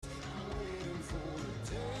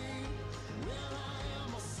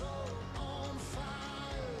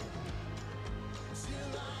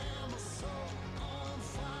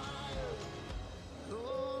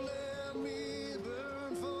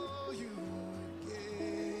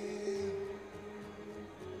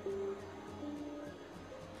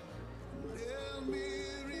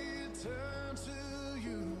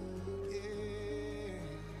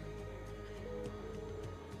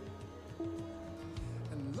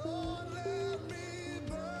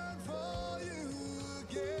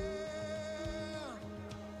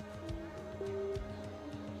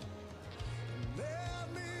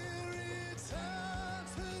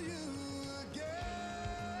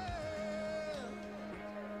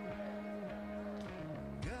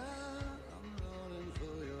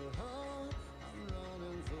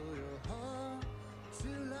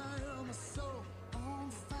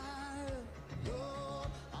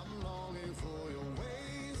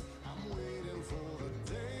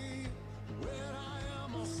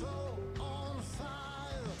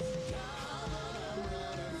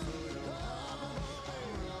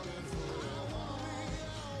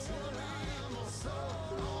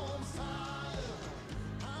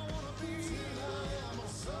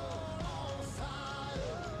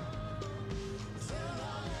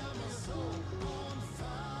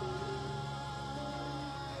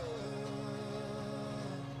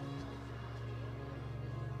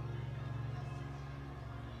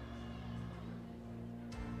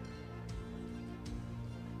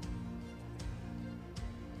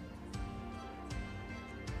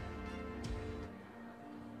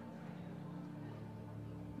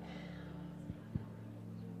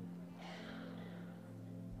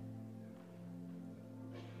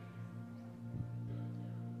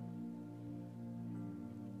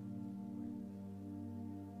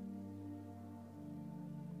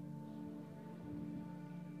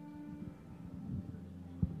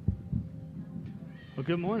Well,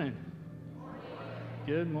 good morning.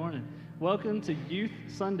 Good morning. Welcome to Youth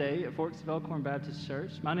Sunday at Forks of Elkhorn Baptist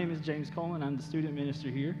Church. My name is James Coleman. I'm the student minister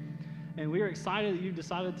here. And we are excited that you've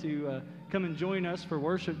decided to come and join us for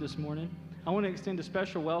worship this morning. I want to extend a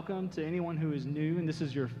special welcome to anyone who is new, and this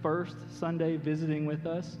is your first Sunday visiting with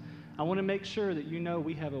us. I want to make sure that you know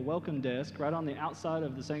we have a welcome desk right on the outside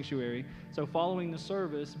of the sanctuary. So following the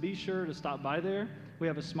service, be sure to stop by there. We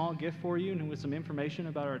have a small gift for you and with some information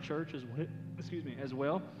about our church as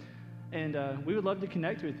well. And we would love to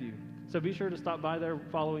connect with you. So be sure to stop by there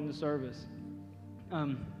following the service.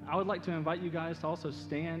 I would like to invite you guys to also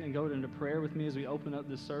stand and go into prayer with me as we open up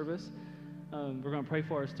this service. We're going to pray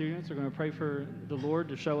for our students. We're going to pray for the Lord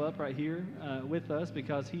to show up right here with us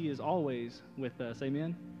because He is always with us.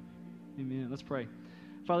 Amen? Amen. Let's pray.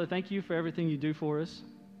 Father, thank you for everything you do for us.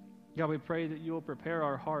 God, we pray that you will prepare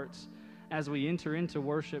our hearts as we enter into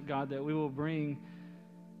worship, God, that we will bring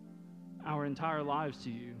our entire lives to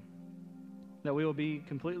you, that we will be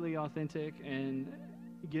completely authentic and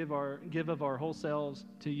give of our whole selves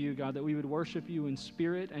to you, God, that we would worship you in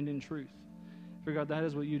spirit and in truth. For God, that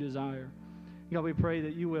is what you desire. God, we pray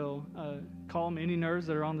that you will calm any nerves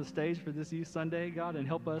that are on the stage for this Youth Sunday, God, and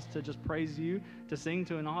help us to just praise you, to sing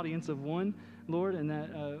to an audience of one, Lord, and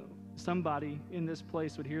that somebody in this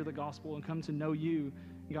place would hear the gospel and come to know you,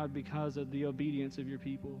 God, because of the obedience of your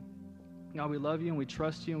people. God, we love you and we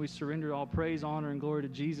trust you and we surrender all praise, honor, and glory to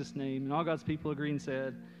Jesus' name. And all God's people agreed and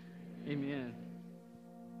said, amen.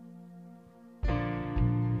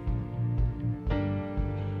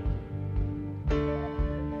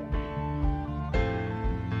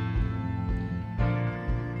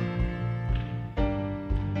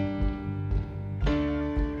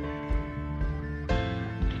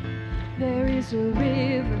 There is a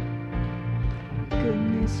river,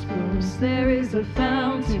 goodness flows. There is a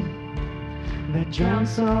fountain that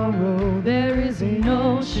drowns sorrow. There is an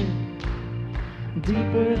ocean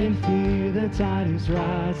deeper than fear. The tide is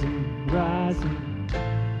rising, rising.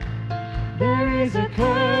 There is a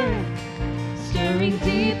current stirring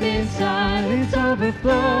deep inside. It's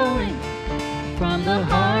overflowing from the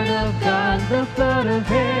heart of God, the flood of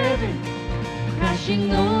heaven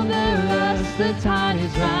crashing over us. The tide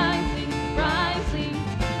is rising, rising.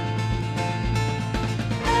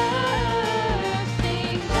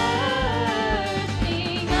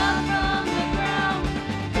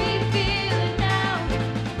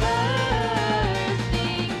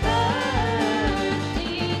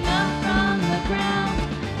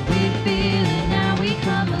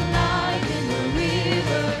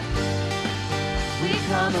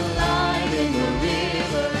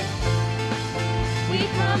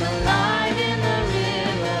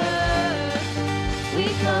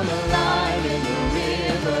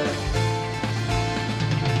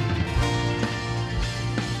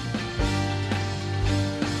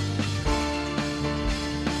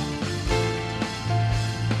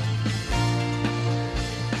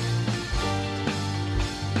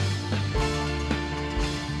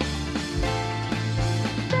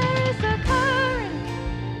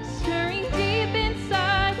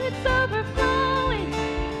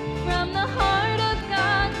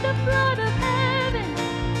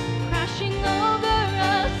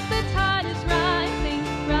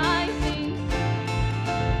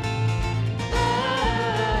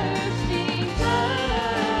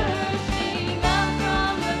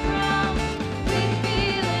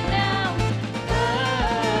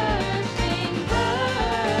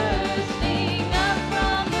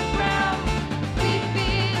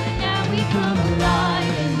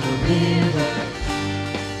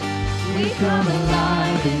 Come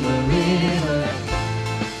alive in the river.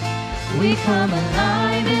 We come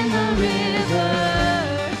alive in the river.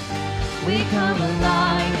 We come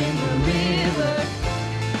alive in the river.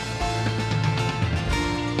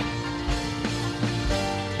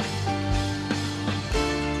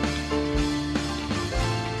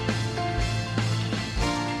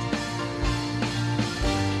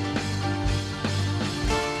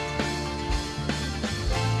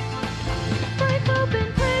 Break open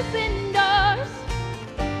prison doors.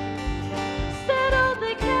 Set all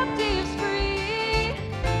the captives free.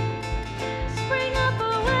 Spring up a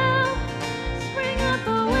well. Spring up a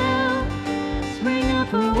well. Spring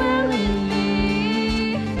up a well in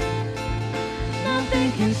me.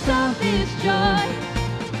 Nothing can stop this joy.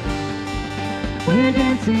 We're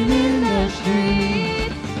dancing in the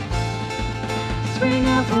streets. Spring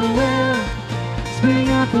up a well. Spring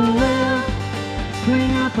up a well.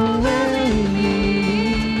 Spring up a well in me.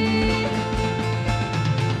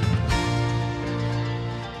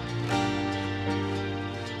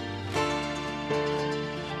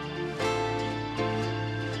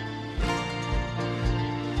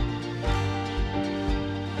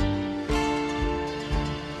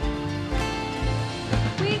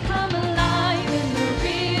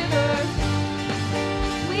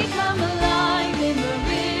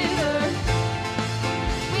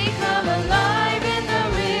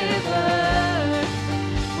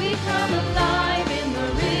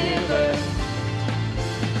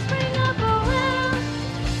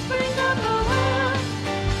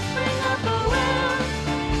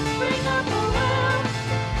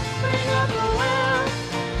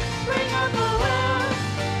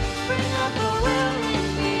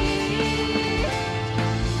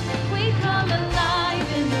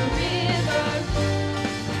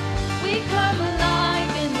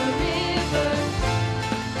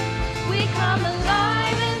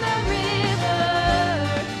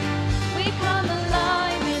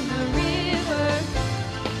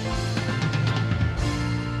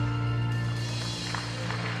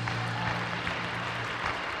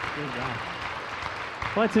 Good job.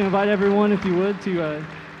 I'd like to invite everyone, if you would, to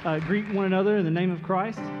greet one another in the name of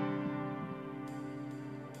Christ.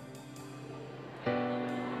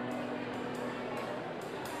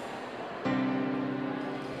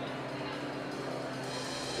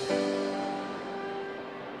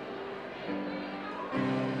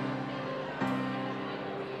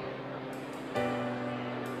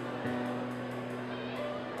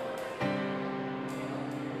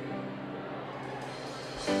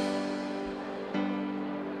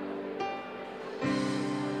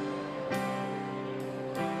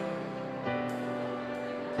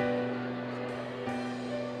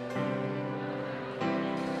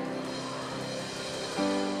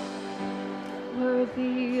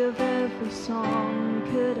 Worthy of every song we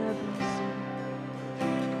could ever sing,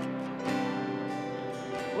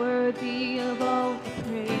 worthy of all the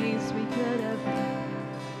praise we could ever have,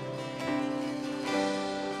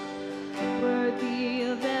 worthy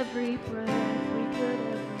of every breath we could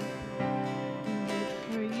ever live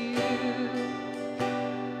for you.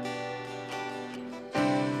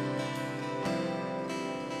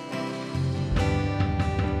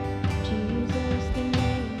 Jesus, the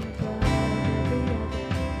name above every other.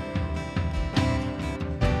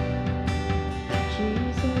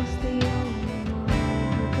 Jesus, the only one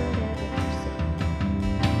who could ever save.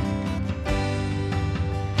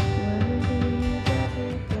 Worthy of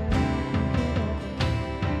every breath we could ever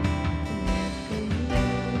live for you.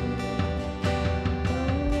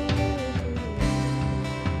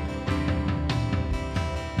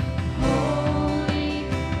 Holy,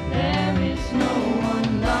 there is no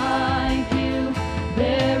one like you.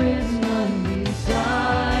 There is none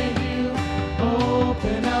beside you.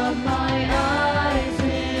 Open up my eyes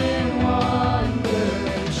in wonder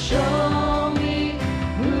and show me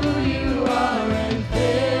who you are and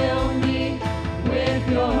fill me with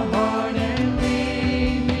your heart and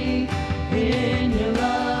lead me in your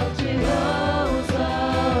love to those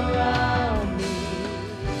around me.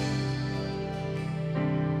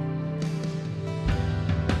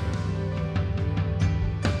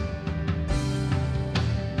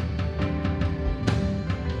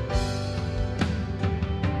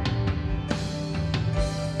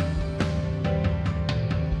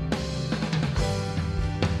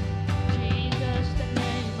 Jesus, the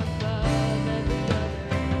name above every other.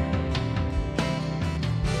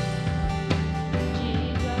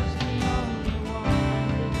 Jesus, the only one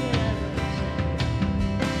who could ever save.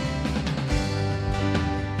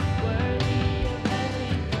 Worthy of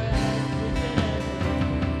every breath we could ever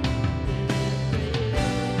live for you.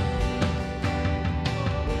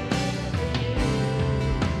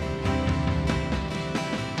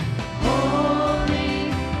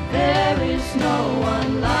 Holy, there is no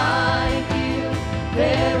one like you.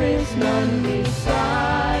 There is none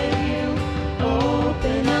beside you.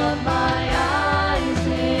 Open up my eyes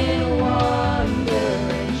in wonder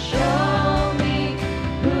and show me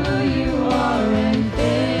who you are and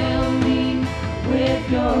fill me with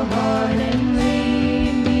your heart and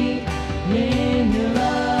lead me in your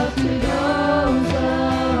love to those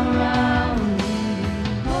around me.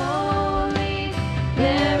 Holy,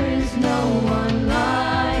 there is no one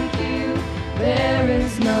like you. There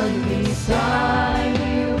is none beside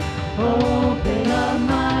you. Open up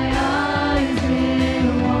my eyes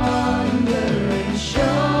in wonder and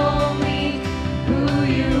show me who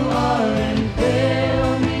you are and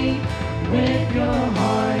fill me with your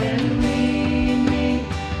heart and lead me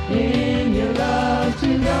in your love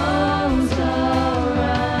to those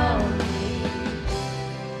around me.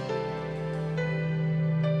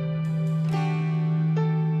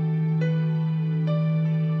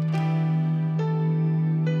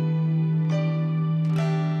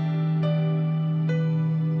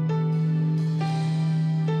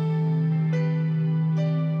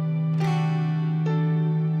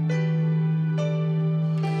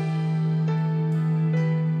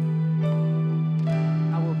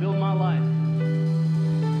 I will build my life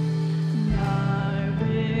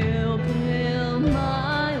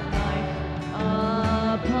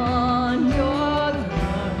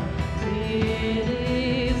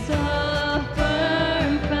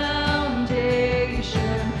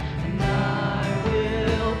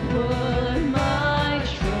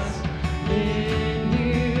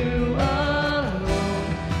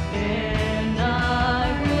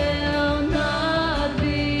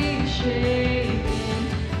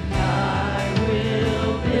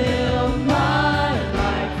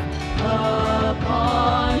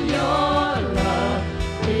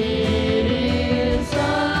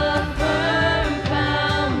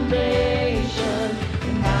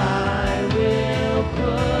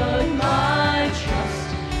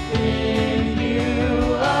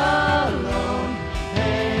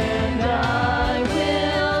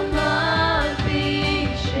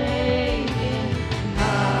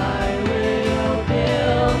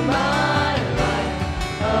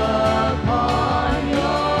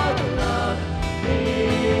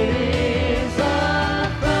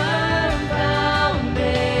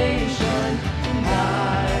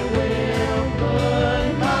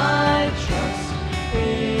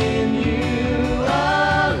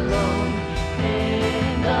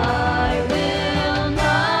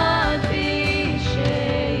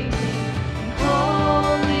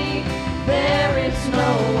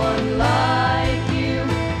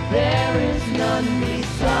none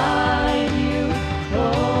beside you.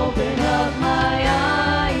 Open up my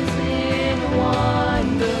eyes in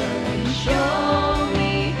wonder and show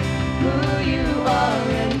me who you are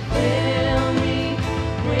and fill me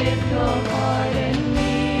with your heart and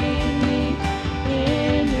lead me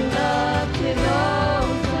in your love to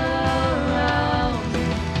those around me.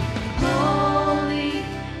 Holy,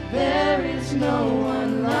 there is no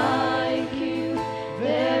one like you.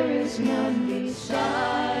 There is none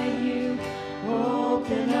beside you.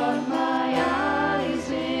 Open up my eyes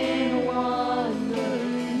in wonder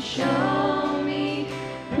and show me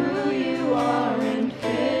who you are and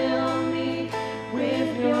fill me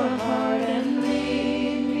with your heart and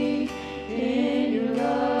lead me in your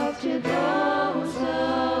love to those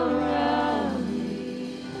around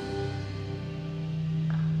me.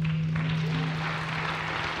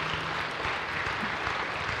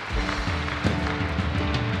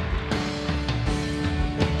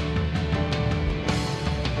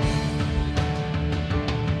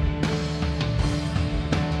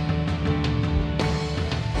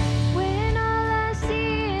 When all I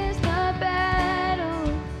see is the battle,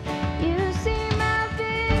 you see my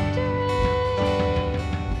victory.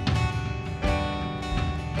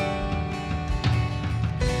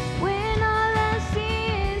 When all I see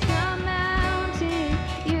is a mountain,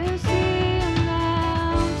 you see a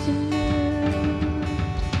mountain moved.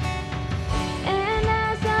 And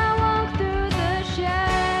as I walk through the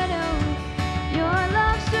shadow, your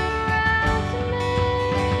love surrounds me.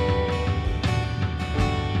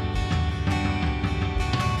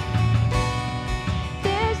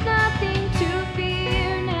 There's nothing to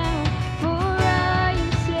fear now, for I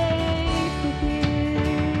am safe with you.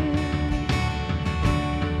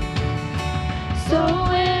 So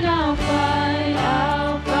when I'll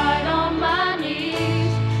fight on my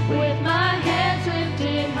knees with my hands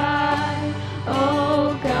lifted high.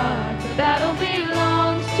 Oh God, the battle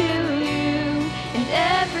belongs to you, and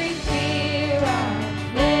every fear I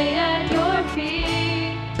lay at your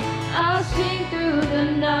feet. I'll sing through the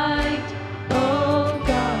night. Oh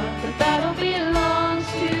God, the battle belongs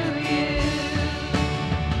to you.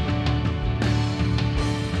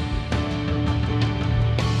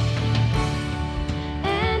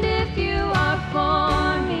 And if you are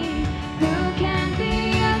for me, who can be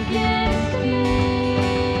against me?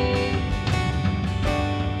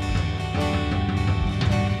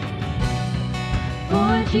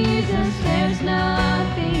 For Jesus, there's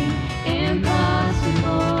nothing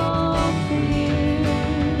impossible for you.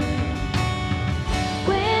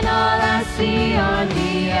 When all I see are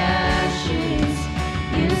the ashes,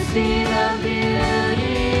 you see the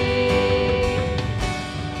beauty.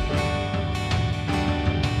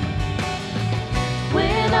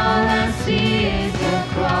 When all I see is the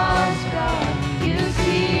cross, God, you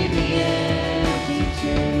see the empty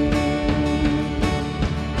tomb.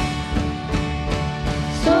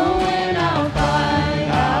 So when I'll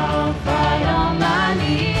fight on my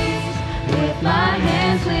knees with my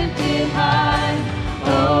hands lifted high.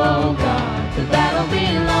 Oh God, the battle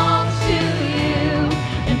belongs to you,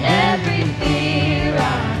 and every fear I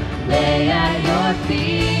lay at your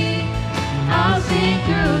feet. I'll sing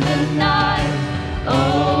through the night.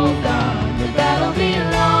 Oh God, the battle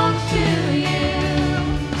belongs to you.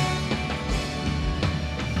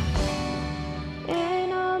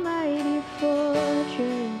 An almighty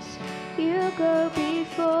fortress, you go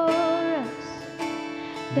before us.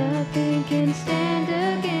 Nothing can stand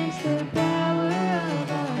against the power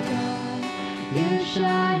of our God. You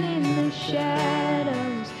shine in the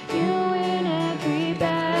shadows, you win every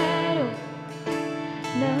battle.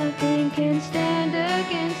 Nothing can stand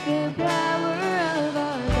against the power of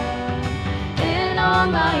our God. An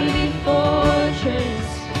almighty fortress,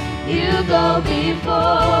 you go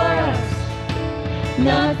before us.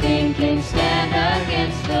 Nothing can stand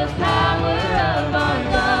against the power of our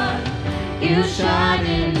God. You shine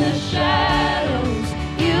in the shadows,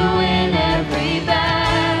 you win every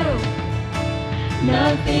battle.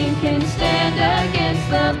 Nothing can stand against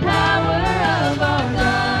the power of our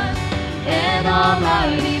God. An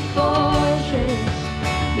almighty fortress,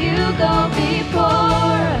 you go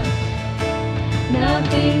before us.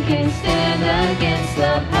 Nothing can stand against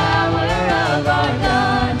the power of our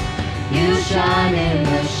God. You shine in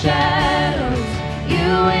the shadows, you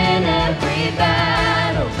win every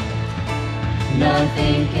battle.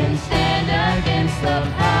 Nothing can stand against the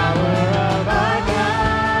power of our God.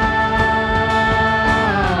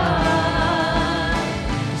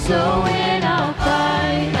 So when I'll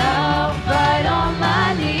fight on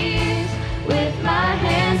my knees with my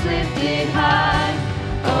hands lifted high.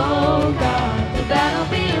 Oh God, the battle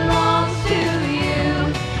belongs to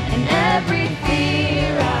you, and every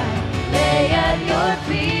fear I lay at at your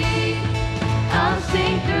feet. I'll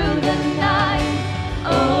sing through the night.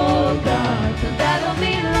 Oh God, the battle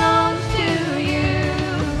belongs to you.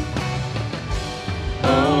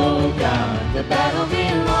 Oh God, the battle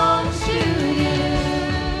belongs to you.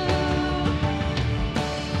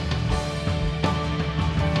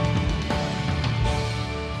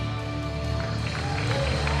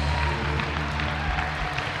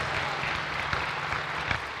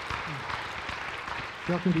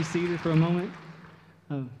 Y'all can be seated for a moment.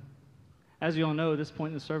 As you all know, at this point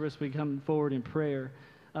in the service, we come forward in prayer.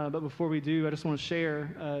 But before we do, I just want to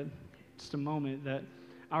share just a moment that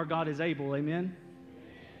our God is able, amen?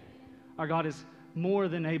 Our God is more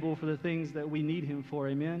than able for the things that we need him for,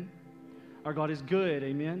 amen? Our God is good,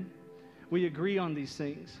 amen? We agree on these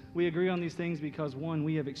things. We agree on these things because, one,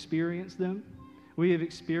 we have experienced them. We have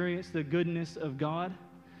experienced the goodness of God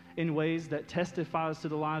in ways that testifies to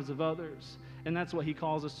the lives of others. And that's what he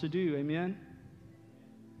calls us to do, amen?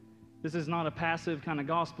 This is not a passive kind of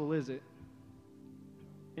gospel, is it?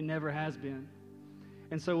 It never has been.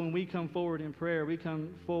 And so when we come forward in prayer, we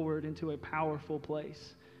come forward into a powerful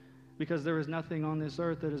place because there is nothing on this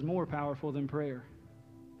earth that is more powerful than prayer.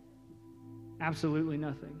 Absolutely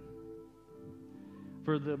nothing.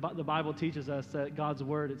 For the Bible teaches us that God's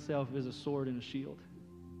word itself is a sword and a shield.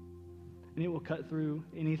 And it will cut through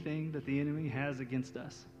anything that the enemy has against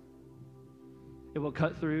us. It will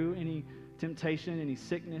cut through any temptation, any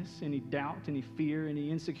sickness, any doubt, any fear, any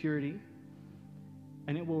insecurity.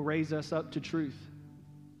 And it will raise us up to truth.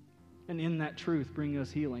 And in that truth, bring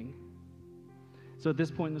us healing. So at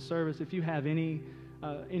this point in the service, if you have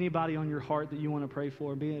anybody on your heart that you want to pray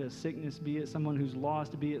for, be it a sickness, be it someone who's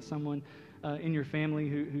lost, be it someone in your family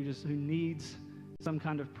who needs some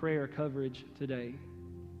kind of prayer coverage today.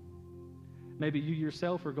 Maybe you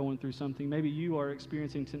yourself are going through something. Maybe you are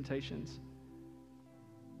experiencing temptations.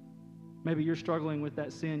 Maybe you're struggling with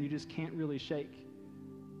that sin you just can't really shake.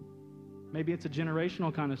 Maybe it's a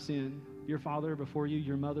generational kind of sin. Your father before you,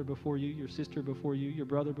 your mother before you, your sister before you, your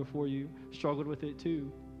brother before you struggled with it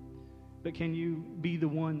too. But can you be the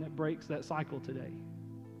one that breaks that cycle today?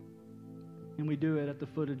 And we do it at the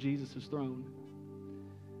foot of Jesus' throne.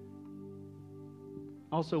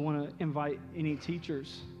 I also want to invite any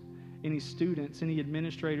teachers, any students, any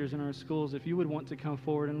administrators in our schools, if you would want to come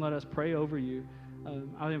forward and let us pray over you.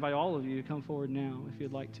 I would invite all of you to come forward now if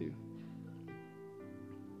you'd like to.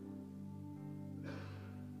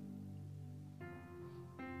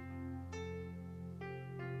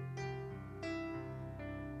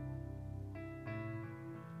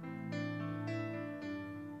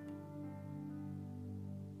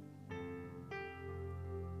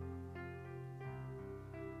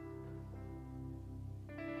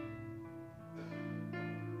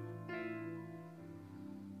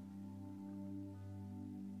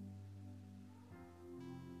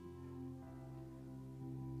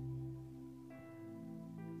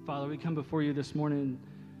 Father, we come before you this morning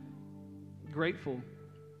grateful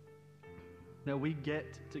that we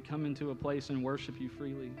get to come into a place and worship you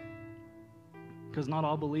freely. Because not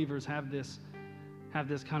all believers have this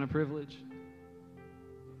kind of privilege.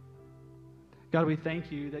 God, we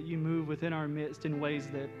thank you that you move within our midst in ways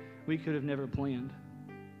that we could have never planned.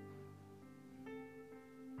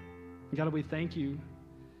 God, we thank you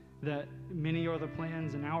that many are the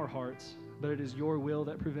plans in our hearts, but it is your will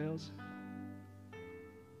that prevails.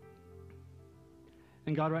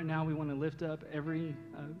 And God, right now we want to lift up every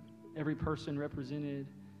person represented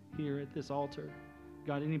here at this altar.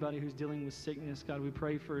 God, anybody who's dealing with sickness, God, we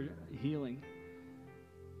pray for healing.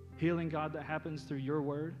 Healing, God, that happens through your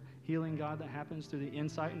word. Healing, God, that happens through the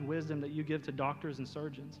insight and wisdom that you give to doctors and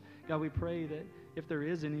surgeons. God, we pray that if there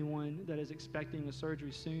is anyone that is expecting a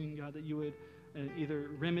surgery soon, God, that you would either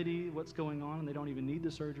remedy what's going on and they don't even need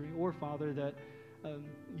the surgery, or, Father, that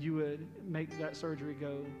you would make that surgery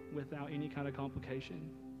go without any kind of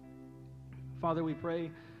complication. Father, we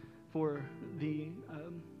pray for the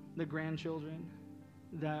grandchildren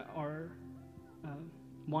that are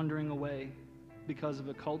wandering away because of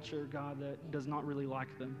a culture, God, that does not really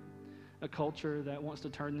like them, a culture that wants to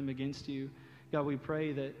turn them against you. God, we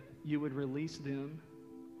pray that you would release them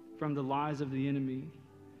from the lies of the enemy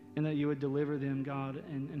and that you would deliver them, God,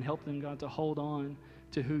 and help them, God, to hold on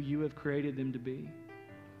to who you have created them to be.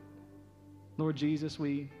 Lord Jesus,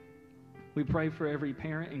 we pray for every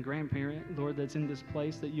parent and grandparent, Lord, that's in this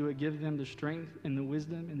place, that you would give them the strength and the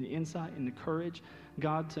wisdom and the insight and the courage,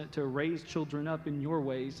 God, to raise children up in your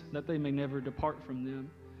ways, that they may never depart from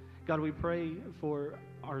them. God, we pray for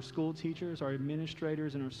our school teachers, our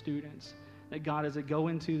administrators, and our students, that God, as they go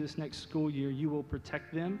into this next school year, you will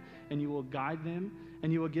protect them and you will guide them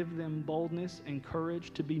and you will give them boldness and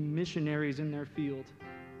courage to be missionaries in their field.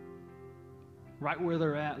 Right where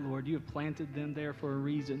they're at, Lord, you have planted them there for a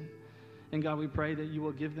reason. And God, we pray that you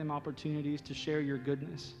will give them opportunities to share your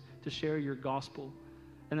goodness, to share your gospel,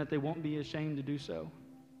 and that they won't be ashamed to do so.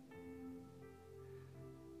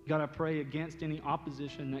 God, I pray against any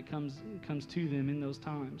opposition that comes to them in those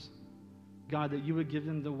times. God, that you would give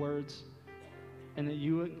them the words, and that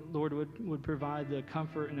you, Lord, would provide the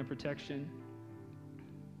comfort and the protection.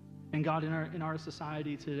 And God, in our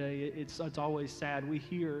society today, it's always sad. We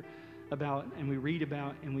hear about and we read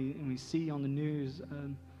about and we see on the news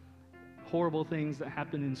horrible things that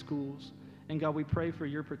happen in schools. And God, we pray for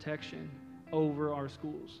your protection over our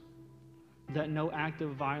schools, that no act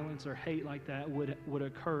of violence or hate like that would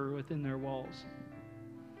occur within their walls.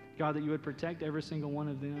 God, that you would protect every single one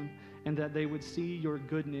of them, and that they would see your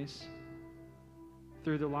goodness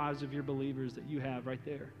through the lives of your believers that you have right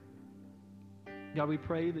there. God, we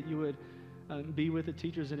pray that you would be with the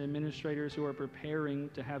teachers and administrators who are preparing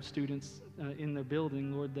to have students in their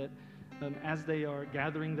building, Lord, that as they are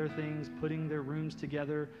gathering their things, putting their rooms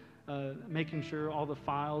together, making sure all the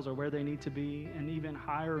files are where they need to be, and even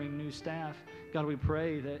hiring new staff, God, we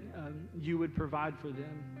pray that you would provide for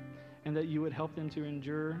them and that you would help them to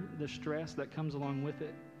endure the stress that comes along with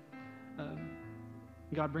it.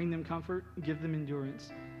 God, bring them comfort, give them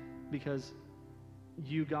endurance, because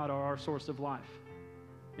you, God, are our source of life,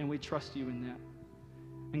 and we trust you in that.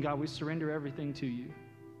 And God, we surrender everything to you,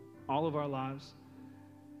 all of our lives,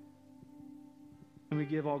 and we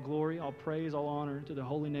give all glory, all praise, all honor to the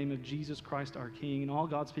holy name of Jesus Christ, our King. And all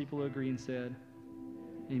God's people agree and said,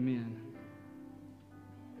 amen.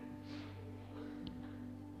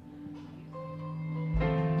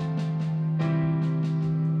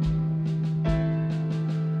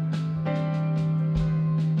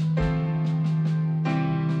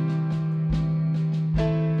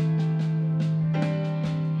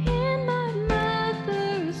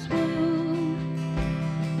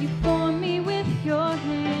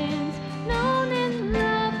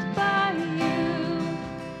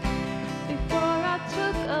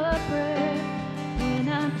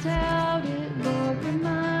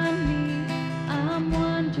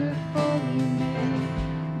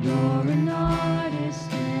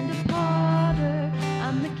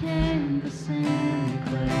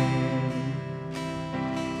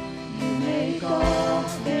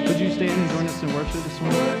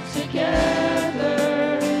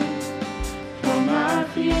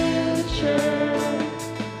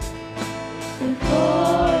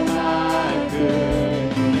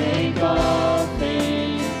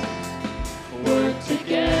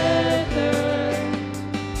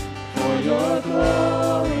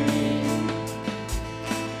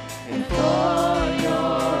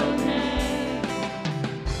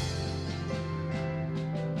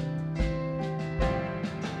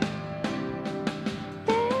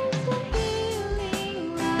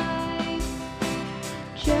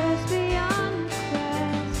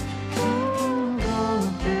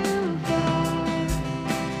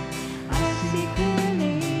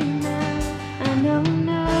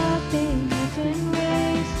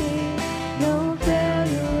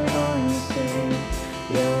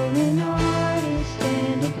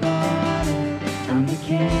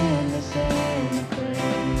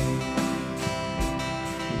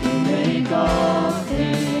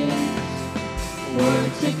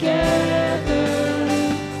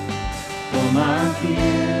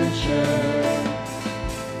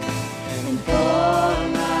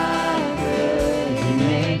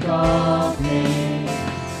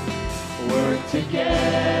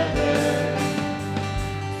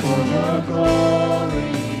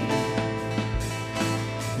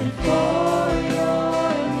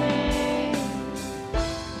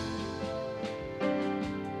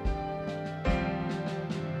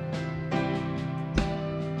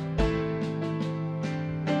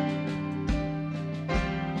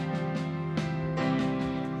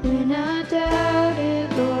 When I doubt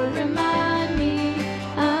it, Lord, remind me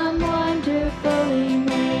I'm wonderfully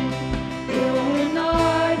made. You're an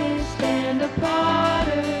artist and a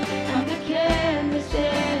potter, I'm the canvas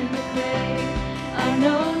and the clay. I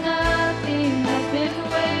know nothing has been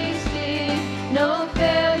wasted, no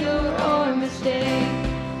failure or mistake.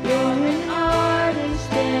 You're an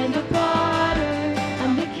artist and a potter,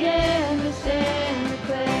 I'm the canvas and the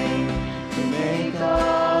clay. To make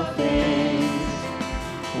all things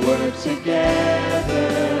work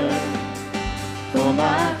together for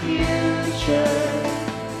my future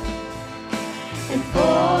and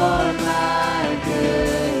for my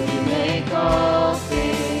good. You make all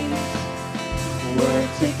things work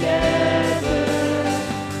together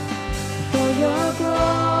for your glory.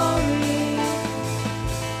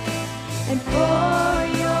 for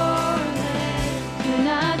your name. Do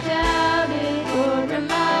not doubt it or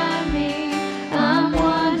remind me I'm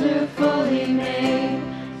wonderfully made.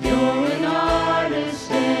 You're an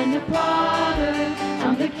artist and a potter.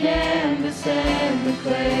 I'm the canvas and the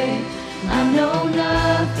clay. I know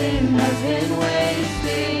nothing has been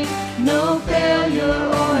wasted, no failure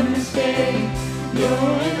or mistake. You're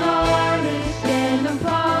an artist and a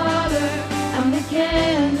potter. I'm the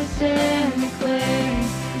canvas and the clay.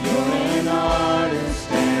 You're an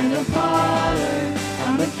artist and a potter.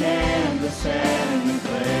 I'm the canvas and the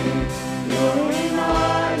clay. You're an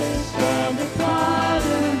artist and a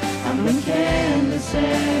potter. I'm the canvas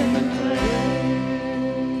and the clay.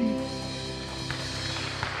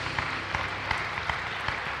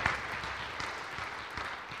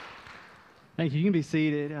 Thank you. You can be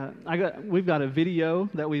seated. We've got a video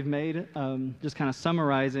that we've made, just kind of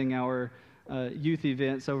summarizing our youth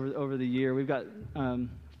events over the year. We've got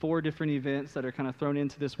 4 different events that are kind of thrown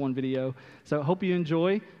into this one video. So I hope you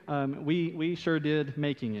enjoy. We sure did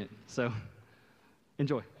making it. So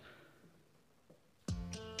enjoy.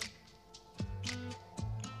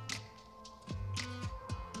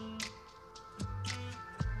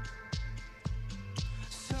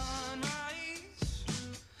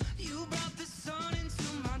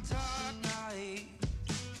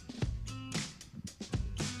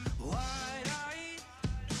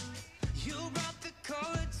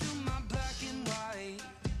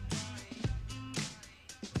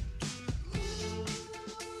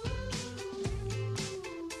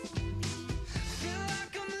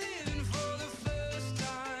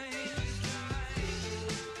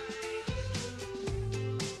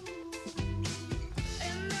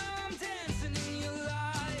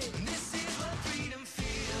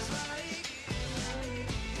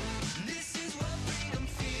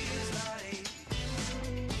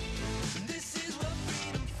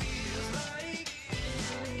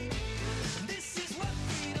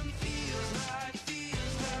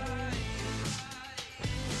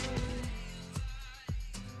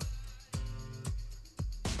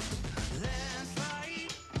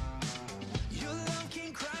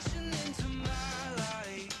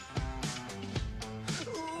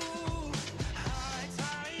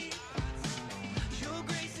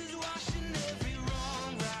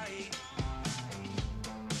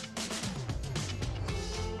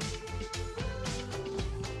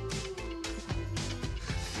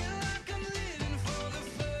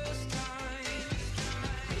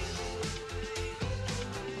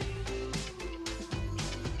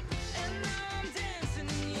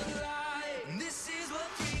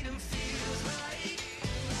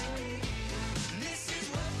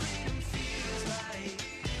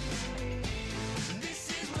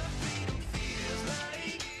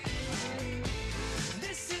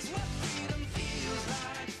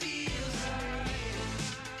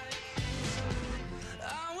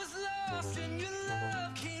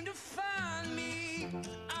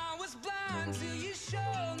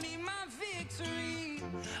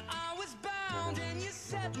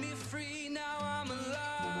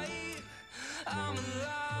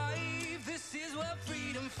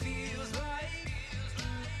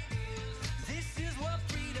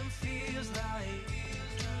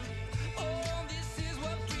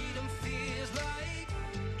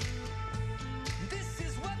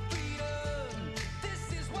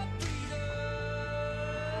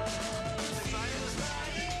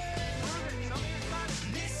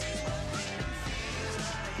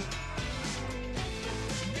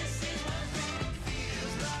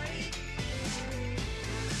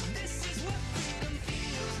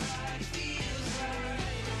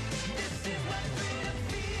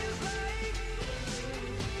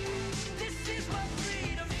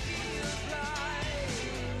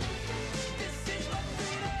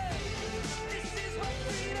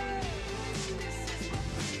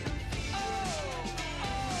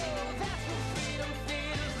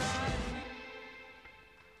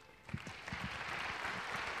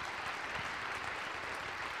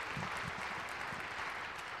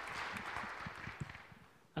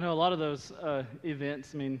 I know a lot of those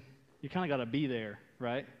events, I mean, you kind of got to be there,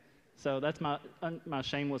 right? So that's my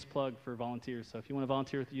shameless plug for volunteers. So if you want to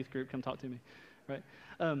volunteer with the youth group, come talk to me, right?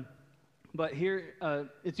 But here,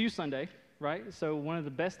 it's Youth Sunday, right? So one of the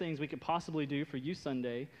best things we could possibly do for Youth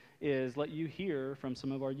Sunday is let you hear from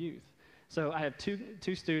some of our youth. So I have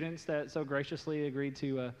two students that so graciously agreed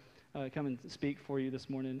to come and speak for you this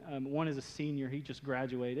morning. One is a senior. He just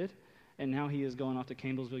graduated, and now he is going off to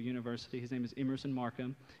Campbellsville University. His name is Emerson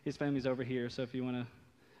Markham. His family's over here, so if you want to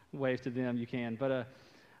wave to them, you can. But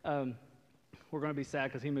we're going to be sad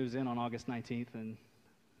because he moves in on August 19th, and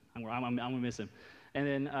I'm going to miss him. And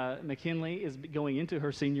then McKinley is going into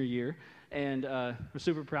her senior year, and we're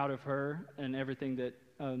super proud of her and everything that,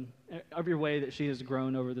 every way that she has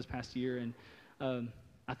grown over this past year. And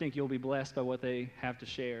I think you'll be blessed by what they have to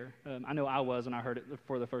share. I know I was when I heard it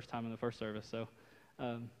for the first time in the first service. So,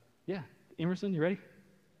 yeah, Emerson, you ready?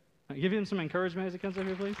 Give him some encouragement as he comes up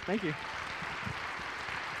here, please. Thank you.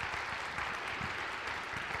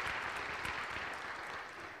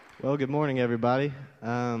 Well, good morning, everybody.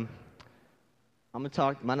 I'm going to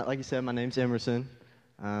talk, like you said, my name's Emerson,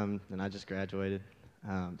 and I just graduated.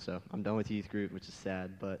 So I'm done with youth group, which is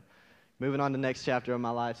sad, but moving on to the next chapter of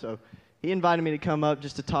my life. So he invited me to come up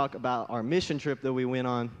just to talk about our mission trip that we went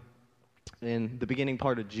on in the beginning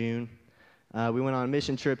part of June. We went on a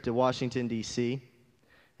mission trip to Washington, D.C.,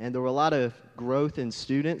 and there were a lot of growth in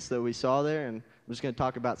students that we saw there, and I'm just going to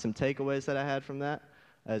talk about some takeaways that I had from that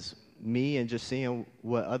as me and just seeing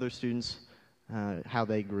what other students, how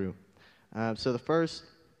they grew. So the first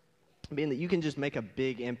being that you can just make a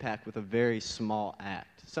big impact with a very small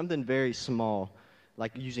act. Something very small,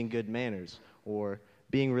 like using good manners or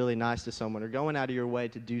being really nice to someone or going out of your way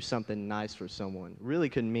to do something nice for someone really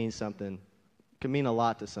could mean a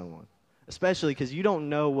lot to someone. Especially because you don't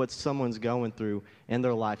know what someone's going through in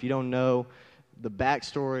their life. You don't know the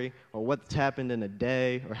backstory or what's happened in a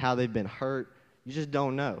day or how they've been hurt. You just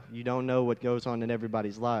don't know. You don't know what goes on in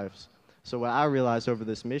everybody's lives. So what I realized over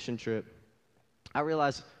this mission trip, I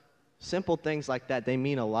realized simple things like that, they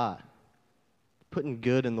mean a lot. Putting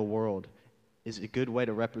good in the world is a good way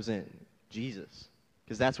to represent Jesus,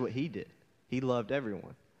 because that's what he did. He loved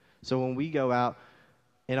everyone. So when we go out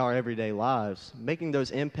in our everyday lives, making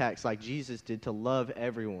those impacts like Jesus did to love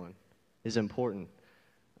everyone is important.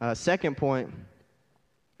 Second point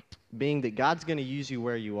being that God's going to use you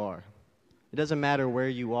where you are. It doesn't matter where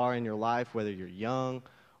you are in your life, whether you're young,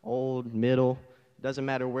 old, middle. It doesn't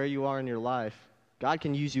matter where you are in your life. God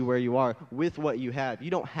can use you where you are with what you have.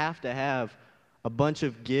 You don't have to have a bunch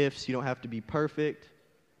of gifts. You don't have to be perfect.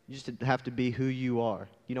 You just have to be who you are.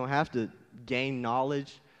 You don't have to gain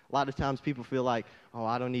knowledge. A lot of times people feel like, oh,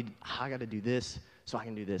 I got to do this so I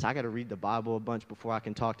can do this. I got to read the Bible a bunch before I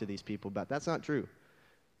can talk to these people about it. That's not true.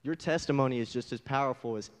 Your testimony is just as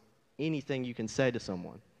powerful as anything you can say to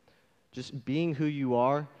someone. Just being who you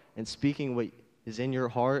are and speaking what is in your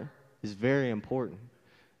heart is very important.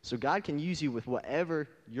 So God can use you with whatever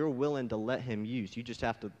you're willing to let him use. You just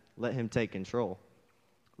have to let him take control.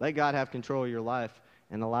 Let God have control of your life,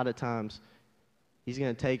 and a lot of times he's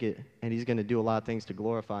going to take it and he's going to do a lot of things to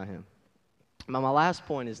glorify him. Now, my last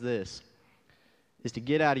point is this, is to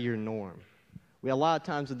get out of your norm. We had a lot of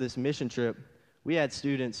times with this mission trip, we had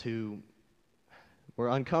students who were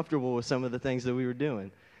uncomfortable with some of the things that we were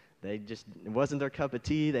doing. It wasn't their cup of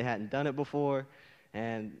tea. They hadn't done it before,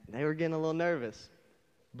 and they were getting a little nervous.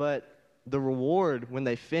 But the reward when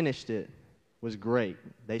they finished it was great.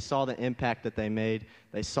 They saw the impact that they made.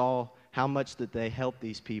 They saw how much that they helped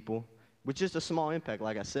these people, with just a small impact,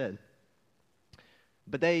 like I said.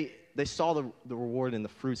 But they saw the reward in the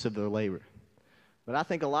fruits of their labor. But I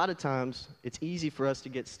think a lot of times it's easy for us to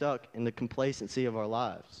get stuck in the complacency of our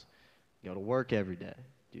lives. You go to work every day,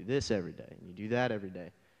 do this every day, and you do that every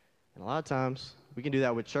day. And a lot of times, we can do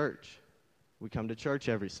that with church. We come to church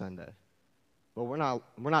every Sunday. But we're not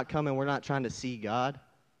trying to see God.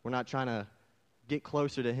 We're not trying to get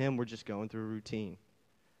closer to him. We're just going through a routine.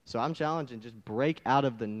 So I'm challenging, just break out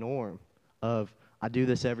of the norm of, I do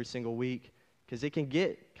this every single week, because it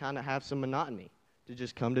can have some monotony to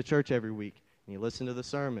just come to church every week, and you listen to the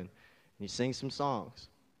sermon, and you sing some songs.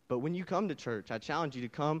 But when you come to church, I challenge you to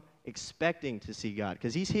come expecting to see God,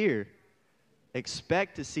 because he's here.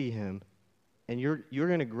 Expect to see him, and you're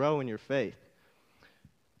going to grow in your faith.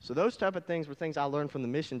 So those type of things were things I learned from the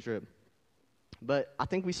mission trip. But I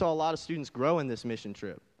think we saw a lot of students grow in this mission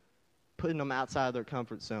trip, putting them outside of their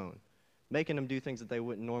comfort zone, making them do things that they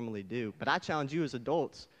wouldn't normally do. But I challenge you as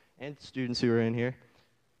adults and students who are in here,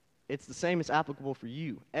 it's the same as applicable for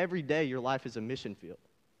you. Every day your life is a mission field.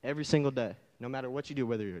 Every single day. No matter what you do,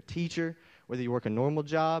 whether you're a teacher, whether you work a normal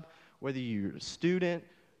job, whether you're a student,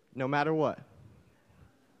 no matter what.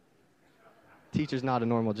 Teacher's not a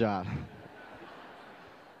normal job.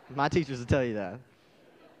 My teachers will tell you that.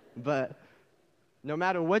 But no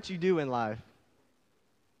matter what you do in life,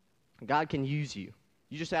 God can use you.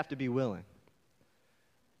 You just have to be willing.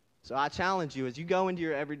 So I challenge you, as you go into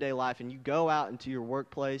your everyday life and you go out into your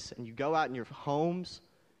workplace and you go out in your homes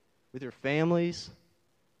with your families,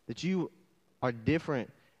 that you are different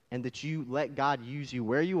and that you let God use you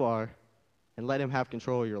where you are and let him have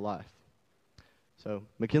control of your life. So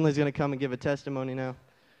McKinley's going to come and give a testimony now,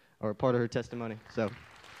 or a part of her testimony. So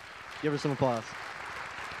give her some applause.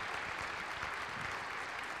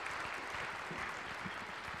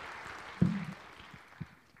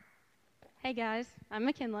 Hey guys, I'm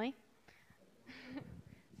McKinley.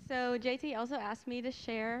 So JT also asked me to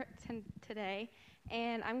share today,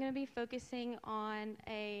 and I'm going to be focusing on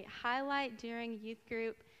a highlight during youth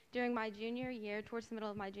group during my junior year, towards the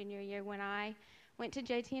middle of my junior year, when I went to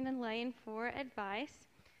JT and Elaine for advice.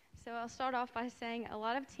 So I'll start off by saying a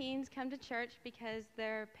lot of teens come to church because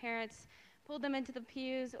their parents pulled them into the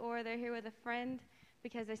pews, or they're here with a friend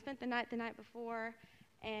because they spent the night before,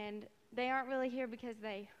 and they aren't really here because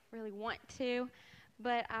they really want to.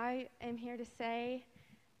 But I am here to say,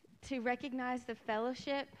 to recognize the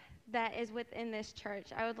fellowship that is within this church.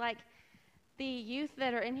 I would like the youth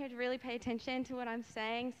that are in here to really pay attention to what I'm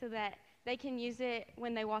saying so that they can use it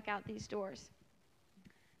when they walk out these doors.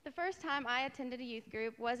 The first time I attended a youth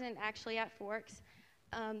group wasn't actually at Forks.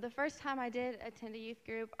 The first time I did attend a youth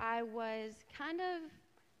group, I was kind of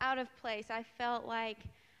out of place. I felt like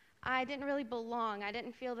I didn't really belong. I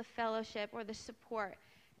didn't feel the fellowship or the support.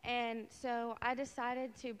 And so I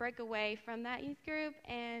decided to break away from that youth group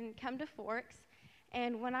and come to Forks.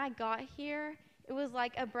 And when I got here, it was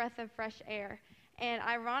like a breath of fresh air. And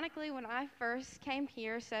ironically, when I first came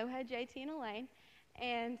here, so had JT and Elaine.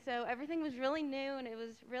 And so everything was really new, and it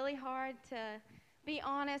was really hard to be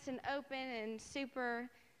honest and open and super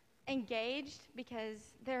engaged because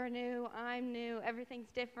they're new, I'm new, everything's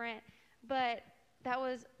different. But that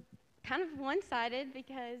was kind of one-sided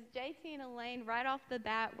because JT and Elaine right off the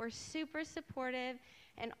bat were super supportive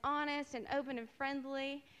and honest and open and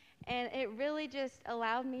friendly, and it really just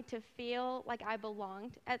allowed me to feel like I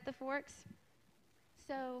belonged at the Forks.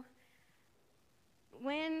 So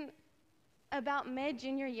when about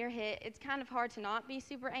mid-junior year hit, it's kind of hard to not be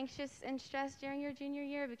super anxious and stressed during your junior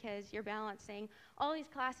year because you're balancing all these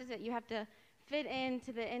classes that you have to fit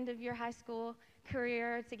into the end of your high school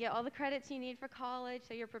career to get all the credits you need for college,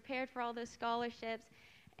 so you're prepared for all those scholarships.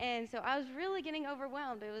 And so I was really getting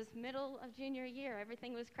overwhelmed. It was middle of junior year.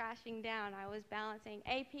 Everything was crashing down. I was balancing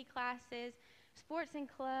AP classes, sports and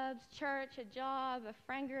clubs, church, a job, a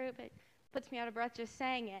friend group. It puts me out of breath just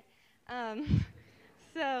saying it.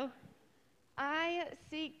 So I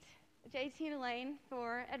sought JT and Elaine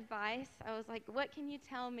for advice. I was like, what can you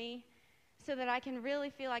tell me so that I can really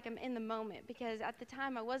feel like I'm in the moment? Because at the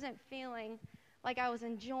time I wasn't feeling like I was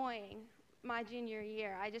enjoying my junior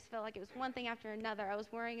year. I just felt like it was one thing after another. I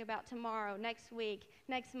was worrying about tomorrow, next week,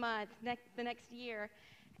 next month, the next year.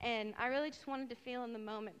 And I really just wanted to feel in the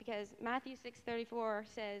moment because Matthew 6:34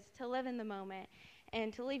 says to live in the moment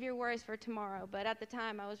and to leave your worries for tomorrow. But at the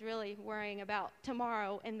time, I was really worrying about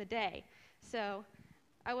tomorrow in the day. So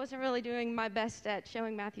I wasn't really doing my best at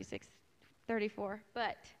showing Matthew 6:34.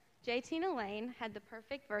 But JT and Elaine had the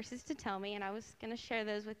perfect verses to tell me, and I was going to share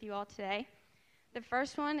those with you all today. The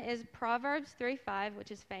first one is Proverbs 3:5,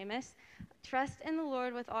 which is famous. Trust in the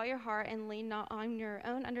Lord with all your heart and lean not on your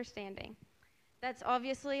own understanding. That's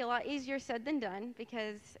obviously a lot easier said than done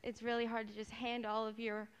because it's really hard to just hand all of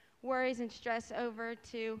your worries and stress over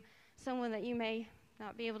to someone that you may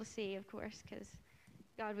not be able to see, of course, because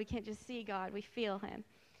God, we can't just see God, we feel him.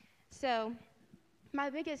 So my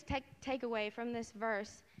biggest takeaway from this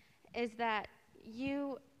verse is that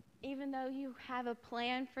even though you have a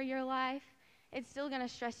plan for your life, it's still going to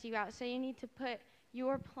stress you out. So you need to put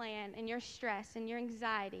your plan and your stress and your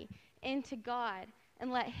anxiety into God and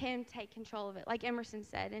let him take control of it. Like Emerson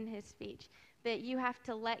said in his speech, that you have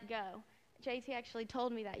to let go. JT actually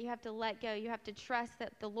told me that. You have to let go. You have to trust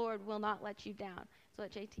that the Lord will not let you down. That's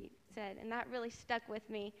what JT said. And that really stuck with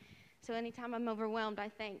me. So anytime I'm overwhelmed, I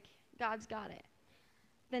think, God's got it.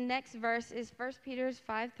 The next verse is 1 Peter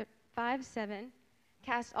 5:7.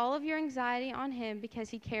 Cast all of your anxiety on him because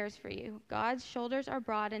he cares for you. God's shoulders are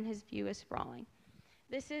broad and his view is sprawling.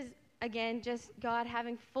 This is, again, just God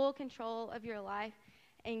having full control of your life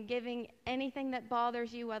and giving anything that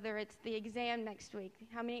bothers you, whether it's the exam next week,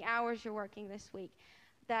 how many hours you're working this week,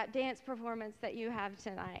 that dance performance that you have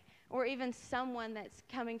tonight, or even someone that's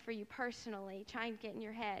coming for you personally, trying to get in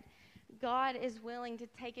your head. God is willing to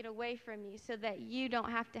take it away from you so that you don't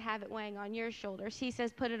have to have it weighing on your shoulders. He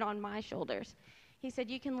says, put it on my shoulders. He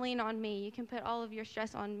said, you can lean on me. You can put all of your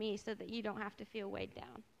stress on me so that you don't have to feel weighed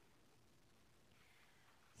down.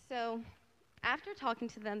 So after talking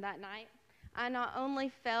to them that night, I not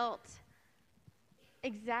only felt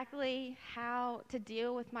exactly how to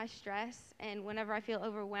deal with my stress and whenever I feel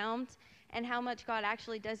overwhelmed and how much God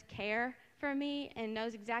actually does care for me and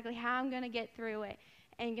knows exactly how I'm going to get through it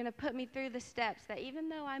and going to put me through the steps that even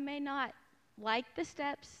though I may not like the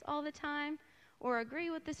steps all the time or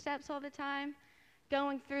agree with the steps all the time,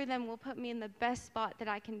 going through them will put me in the best spot that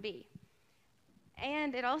I can be.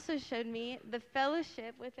 And it also showed me the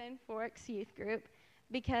fellowship within Forks Youth Group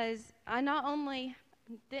because I not only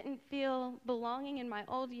didn't feel belonging in my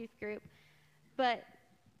old youth group, but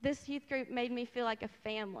this youth group made me feel like a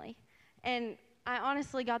family. And I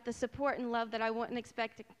honestly got the support and love that I wouldn't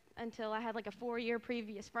expect until I had like a 4-year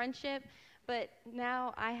previous friendship. But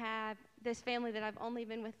now I have this family that I've only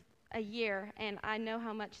been with a year, and I know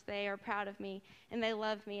how much they are proud of me, and they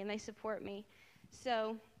love me, and they support me.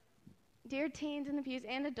 So, dear teens in the pews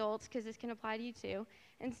and adults, because this can apply to you too,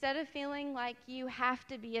 instead of feeling like you have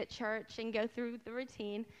to be at church and go through the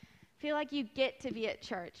routine, feel like you get to be at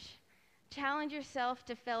church. Challenge yourself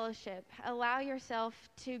to fellowship. Allow yourself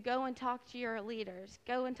to go and talk to your leaders.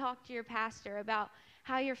 Go and talk to your pastor about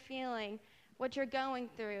how you're feeling, what you're going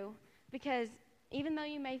through, because even though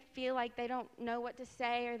you may feel like they don't know what to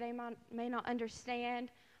say or they may not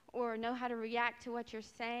understand or know how to react to what you're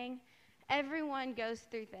saying, everyone goes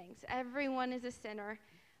through things. Everyone is a sinner,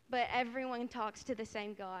 but everyone talks to the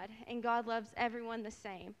same God, and God loves everyone the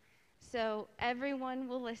same. So everyone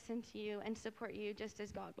will listen to you and support you just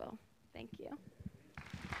as God will. Thank you.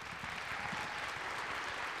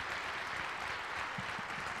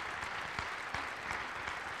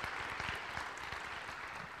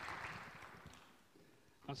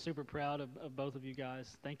 I'm super proud of both of you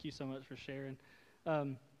guys. Thank you so much for sharing.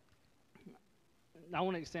 I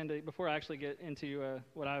want to extend, before I actually get into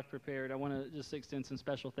what I've prepared, I want to just extend some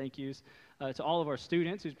special thank yous to all of our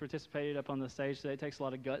students who's participated up on the stage today. It takes a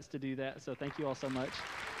lot of guts to do that, so thank you all so much.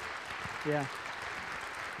 Yeah.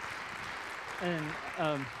 And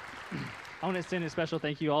I want to extend a special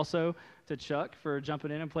thank you also to Chuck for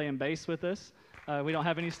jumping in and playing bass with us. We don't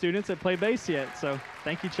have any students that play bass yet, so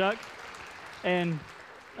thank you, Chuck. And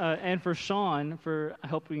for Sean for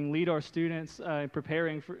helping lead our students,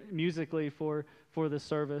 preparing musically for this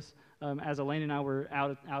service, as Elaine and I were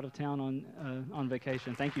out of town on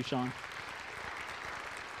vacation. Thank you, Sean.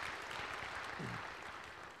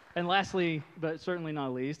 And lastly, but certainly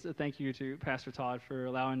not least, thank you to Pastor Todd for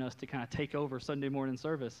allowing us to kind of take over Sunday morning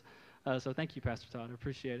service. So thank you, Pastor Todd. I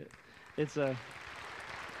appreciate it. It's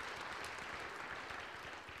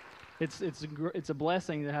a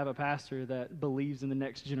blessing to have a pastor that believes in the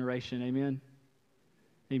next generation. Amen.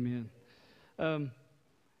 Amen.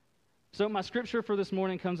 So my scripture for this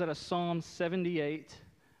morning comes out of Psalm 78,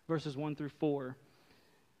 verses 1 through 4.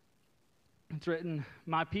 It's written,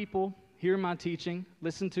 "My people, hear my teaching.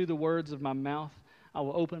 Listen to the words of my mouth. I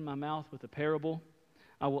will open my mouth with a parable.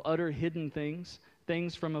 I will utter hidden things,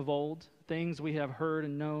 things from of old, things we have heard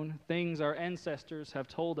and known, things our ancestors have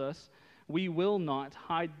told us. We will not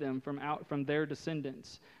hide them from their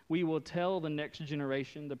descendants. We will tell the next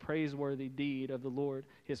generation the praiseworthy deed of the Lord,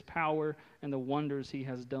 his power, and the wonders he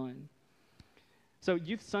has done." So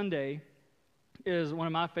Youth Sunday is one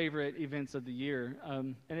of my favorite events of the year.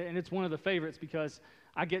 And it's one of the favorites because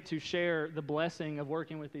I get to share the blessing of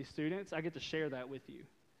working with these students. I get to share that with you.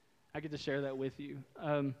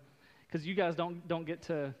 Because you guys don't get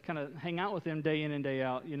to kind of hang out with them day in and day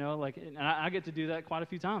out, and I get to do that quite a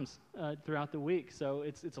few times throughout the week. So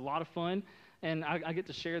it's a lot of fun, and I get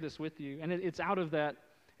to share this with you. And it's out of that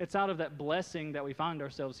blessing that we find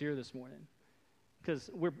ourselves here this morning.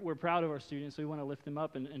 Because we're proud of our students, so we want to lift them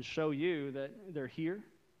up and show you that they're here,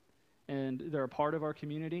 and they're a part of our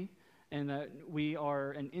community, and that we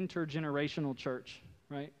are an intergenerational church,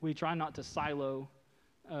 right? We try not to silo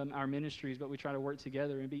our ministries, but we try to work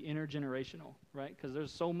together and be intergenerational, right? Because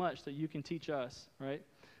there's so much that you can teach us, right?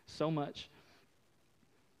 So much.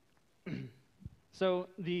 So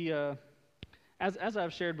as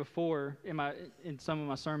I've shared before in some of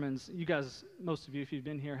my sermons, you guys, most of you, if you've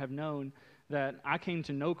been here, have known that I came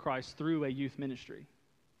to know Christ through a youth ministry.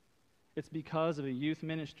 It's because of a youth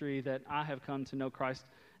ministry that I have come to know Christ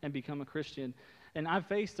and become a Christian. And I've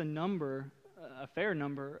faced a fair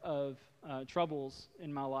number of troubles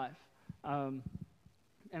in my life. And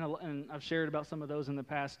I've shared about some of those in the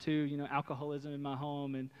past too, alcoholism in my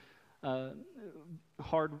home and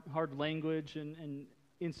hard language and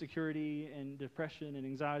insecurity and depression and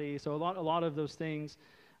anxiety. So a lot of those things.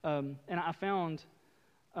 And I found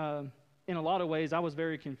in a lot of ways I was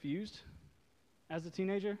very confused as a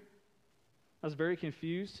teenager. I was very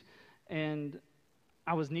confused, and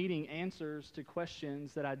I was needing answers to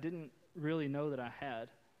questions that I didn't really know that I had.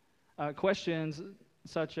 Questions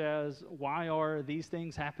such as, why are these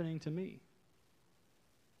things happening to me?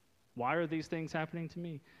 Why are these things happening to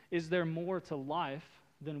me? Is there more to life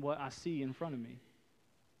than what I see in front of me?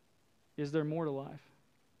 Is there more to life?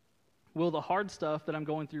 Will the hard stuff that I'm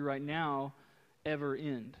going through right now ever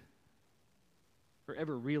end? Or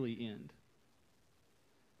ever really end?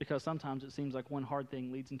 Because sometimes it seems like one hard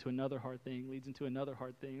thing leads into another hard thing, leads into another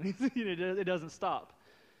hard thing. It doesn't stop.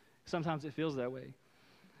 Sometimes it feels that way.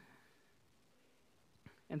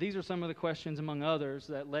 And these are some of the questions, among others,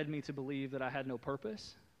 that led me to believe that I had no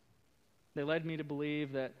purpose. They led me to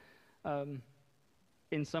believe that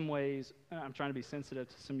in some ways, I'm trying to be sensitive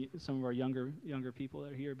to some of our younger people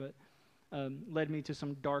that are here, but led me to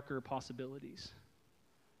some darker possibilities.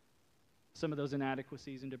 Some of those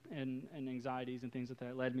inadequacies and anxieties and things like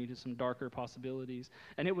that led me to some darker possibilities.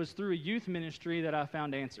 And it was through a youth ministry that I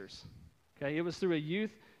found answers. Okay, it was through a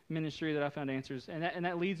youth ministry that I found answers. And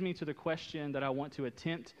that leads me to the question that I want to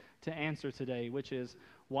attempt to answer today, which is,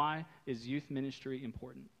 why is youth ministry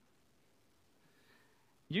important?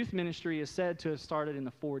 Youth ministry is said to have started in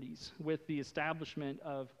the 40s with the establishment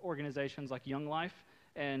of organizations like Young Life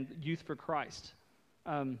and Youth for Christ.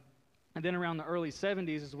 And then around the early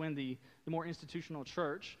 70s is when the more institutional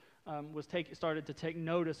church started to take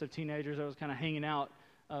notice of teenagers that was kind of hanging out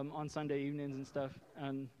on Sunday evenings and stuff.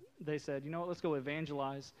 And they said, you know what, let's go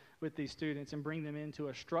evangelize with these students and bring them into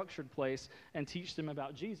a structured place and teach them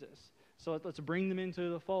about Jesus. So let's bring them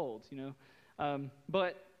into the fold, you know.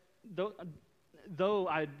 But though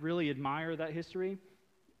I really admire that history,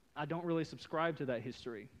 I don't really subscribe to that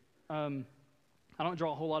history. I don't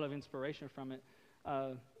draw a whole lot of inspiration from it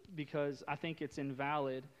because I think it's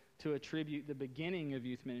invalid to attribute the beginning of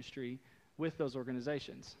youth ministry with those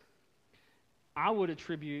organizations. I would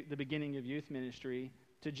attribute the beginning of youth ministry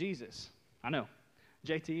to Jesus. I know.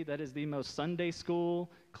 JT, that is the most Sunday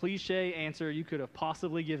school cliche answer you could have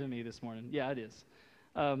possibly given me this morning. Yeah, it is.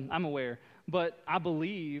 I'm aware. But I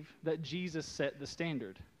believe that Jesus set the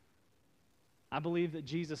standard. I believe that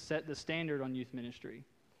Jesus set the standard on youth ministry.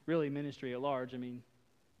 Really, ministry at large. I mean,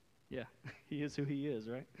 yeah, he is who he is,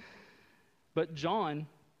 right? But John,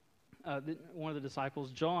 one of the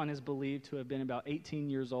disciples, John is believed to have been about 18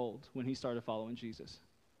 years old when he started following Jesus.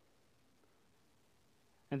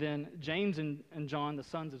 And then James and John, the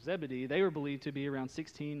sons of Zebedee, they were believed to be around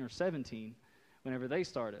 16 or 17 whenever they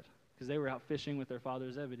started, because they were out fishing with their father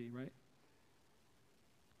Zebedee, right?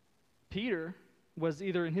 Peter was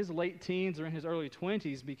either in his late teens or in his early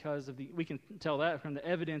 20s because of we can tell that from the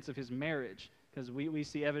evidence of his marriage, because we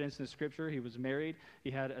see evidence in the scripture. He was married.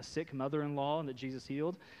 He had a sick mother-in-law that Jesus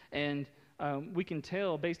healed. And we can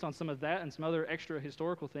tell based on some of that and some other extra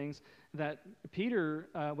historical things that Peter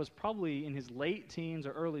was probably in his late teens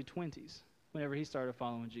or early 20s whenever he started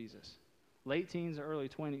following Jesus. Late teens or early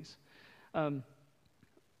 20s.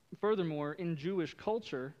 Furthermore, in Jewish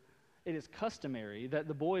culture, it is customary that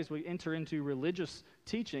the boys would enter into religious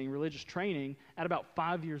teaching, religious training at about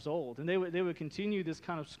 5 years old. And they would continue this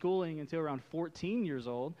kind of schooling until around 14 years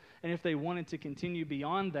old. And if they wanted to continue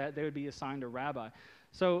beyond that, they would be assigned a rabbi.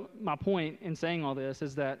 So my point in saying all this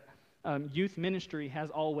is that youth ministry has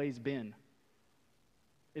always been.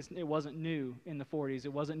 It wasn't new in the 40s.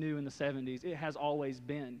 It wasn't new in the 70s. It has always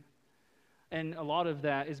been. And a lot of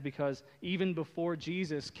that is because even before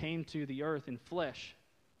Jesus came to the earth in flesh,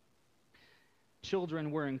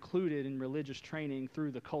 children were included in religious training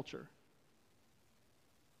through the culture.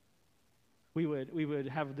 We would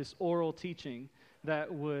have this oral teaching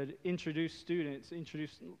that would introduce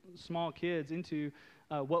small kids into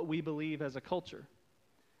what we believe as a culture.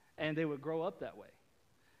 And they would grow up that way.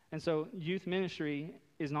 And so youth ministry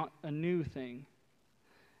is not a new thing.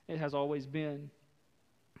 It has always been.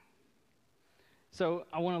 So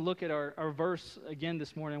I want to look at our verse again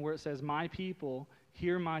this morning where it says, "My people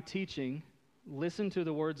hear my teaching, listen to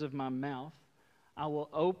the words of my mouth. I will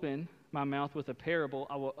open my mouth with a parable.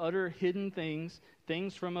 I will utter hidden things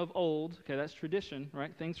from of old." Okay, that's tradition,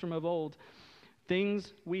 right? Things from of old.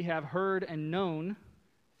 Things we have heard and known,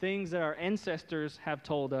 things that our ancestors have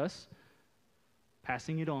told us,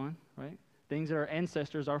 passing it on, right? Things that our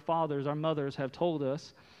ancestors, our fathers, our mothers have told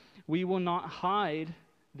us. We will not hide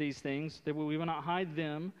these things, that we will not hide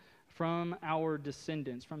them from our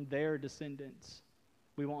descendants, from their descendants.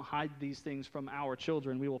 We won't hide these things from our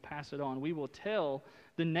children. We will pass it on. We will tell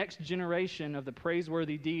the next generation of the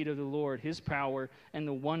praiseworthy deed of the Lord, His power, and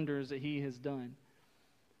the wonders that He has done.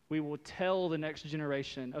 We will tell the next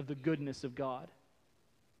generation of the goodness of God.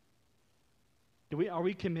 Are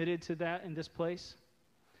we committed to that in this place?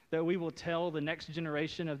 That we will tell the next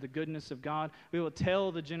generation of the goodness of God. We will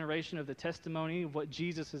tell the generation of the testimony of what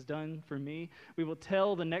Jesus has done for me. We will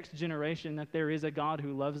tell the next generation that there is a God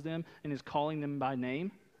who loves them and is calling them by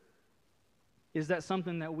name. Is that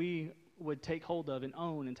something that we would take hold of and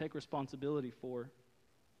own and take responsibility for?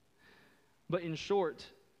 But in short,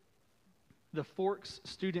 the Forks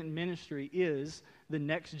student ministry is the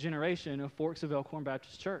next generation of Forks of Elkhorn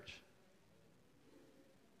Baptist Church.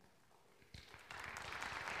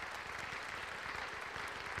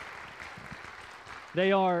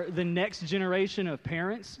 They are the next generation of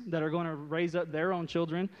parents that are going to raise up their own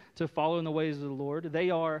children to follow in the ways of the Lord. They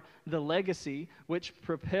are the legacy which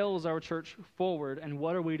propels our church forward. And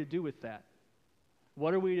what are we to do with that?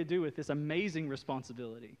 What are we to do with this amazing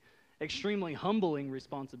responsibility, extremely humbling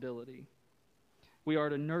responsibility? We are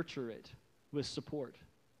to nurture it with support.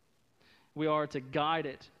 We are to guide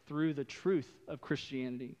it through the truth of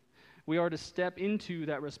Christianity. We are to step into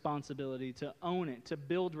that responsibility, to own it, to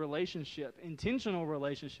build relationship, intentional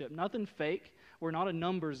relationship, nothing fake. We're not a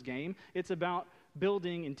numbers game. It's about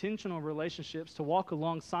building intentional relationships to walk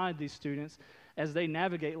alongside these students as they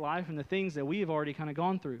navigate life and the things that we have already kind of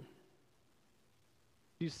gone through.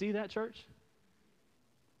 Do you see that, church?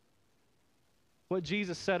 What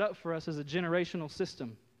Jesus set up for us is a generational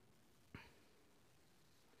system.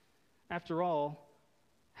 After all,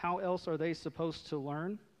 how else are they supposed to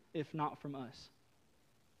learn if not from us?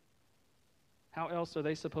 How else are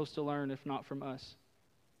they supposed to learn if not from us?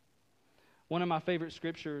 One of my favorite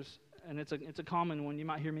scriptures, and it's a common one, you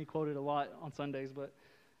might hear me quote it a lot on Sundays, but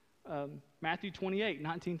Matthew 28,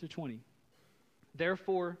 19 through 20.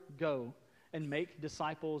 Therefore, go and make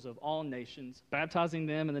disciples of all nations, baptizing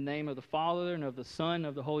them in the name of the Father and of the Son and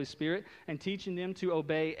of the Holy Spirit, and teaching them to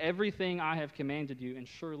obey everything I have commanded you, and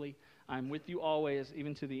surely I am with you always,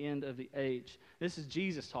 even to the end of the age. This is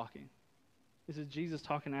Jesus talking. This is Jesus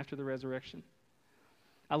talking after the resurrection.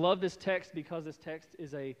 I love this text because this text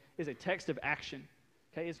is a text of action.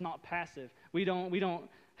 Okay, it's not passive. We don't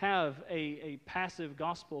have a passive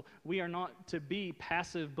gospel. We are not to be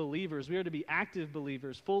passive believers. We are to be active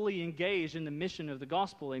believers, fully engaged in the mission of the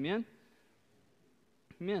gospel. Amen?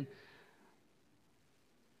 Amen.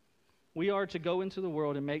 We are to go into the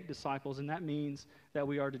world and make disciples, and that means that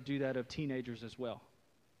we are to do that of teenagers as well,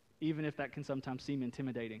 even if that can sometimes seem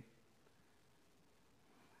intimidating.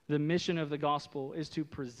 The mission of the gospel is to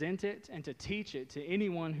present it and to teach it to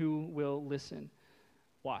anyone who will listen.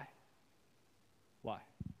 Why? Why?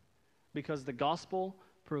 Because the gospel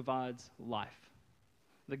provides life.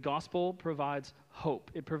 The gospel provides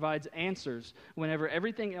hope. It provides answers whenever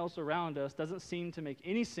everything else around us doesn't seem to make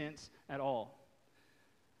any sense at all.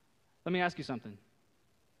 Let me ask you something.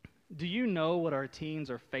 Do you know what our teens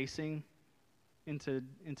are facing in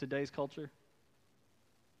today's culture?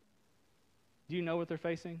 Do you know what they're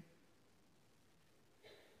facing?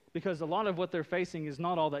 Because a lot of what they're facing is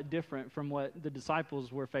not all that different from what the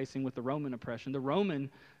disciples were facing with the Roman oppression. The Roman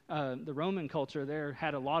culture there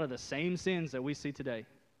had a lot of the same sins that we see today.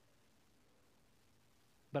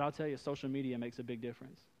 But I'll tell you, social media makes a big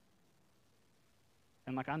difference.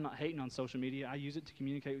 And I'm not hating on social media. I use it to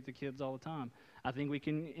communicate with the kids all the time. I think we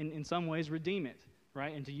can, in some ways, redeem it,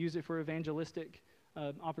 right? And to use it for evangelistic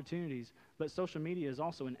opportunities. But social media is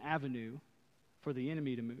also an avenue for the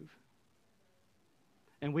enemy to move.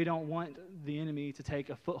 And we don't want the enemy to take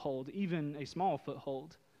a foothold, even a small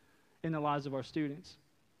foothold, in the lives of our students.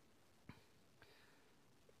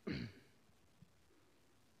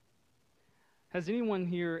 Has anyone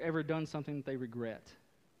here ever done something that they regret?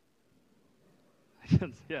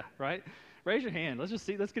 Yeah, right? Raise your hand.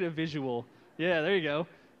 Let's get a visual. Yeah, there you go.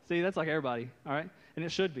 See, that's like everybody, all right? And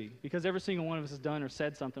it should be, because every single one of us has done or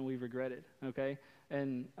said something we've regretted, okay?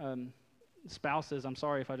 And spouses, I'm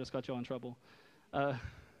sorry if I just got you all in trouble.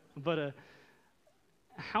 But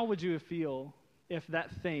how would you feel if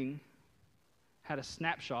that thing had a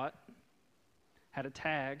snapshot, had a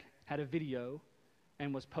tag, had a video,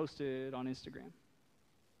 and was posted on Instagram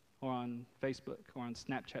or on Facebook or on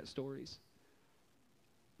Snapchat stories?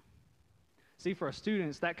 See, for our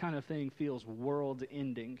students, that kind of thing feels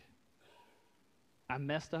world-ending. I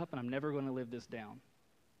messed up, and I'm never going to live this down.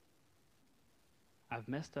 I've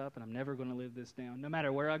messed up, and I'm never going to live this down. No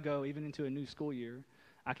matter where I go, even into a new school year,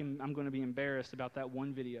 I'm going to be embarrassed about that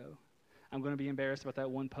one video. I'm going to be embarrassed about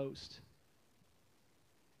that one post.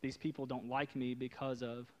 These people don't like me because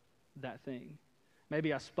of that thing.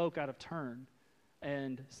 Maybe I spoke out of turn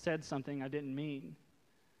and said something I didn't mean,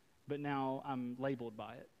 but now I'm labeled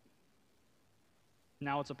by it.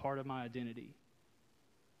 Now it's a part of my identity.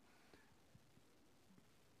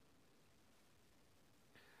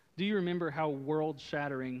 Do you remember how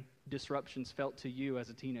world-shattering disruptions felt to you as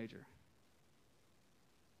a teenager?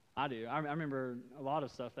 I do. I remember a lot of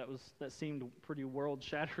stuff that seemed pretty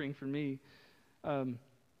world-shattering for me. I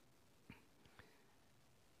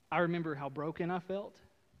remember how broken I felt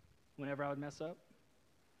whenever I would mess up.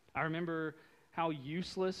 I remember how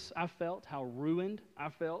useless I felt, how ruined I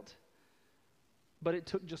felt. But it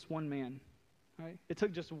took just one man, right? It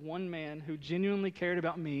took just one man who genuinely cared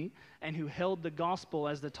about me and who held the gospel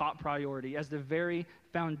as the top priority, as the very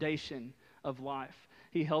foundation of life.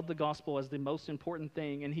 He held the gospel as the most important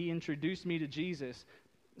thing, and he introduced me to Jesus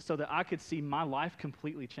so that I could see my life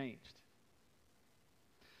completely changed.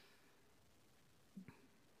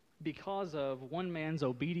 Because of one man's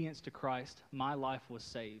obedience to Christ, my life was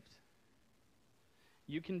saved.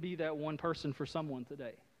 You can be that one person for someone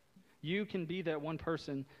today. You can be that one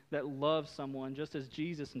person that loves someone just as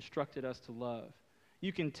Jesus instructed us to love.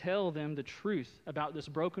 You can tell them the truth about this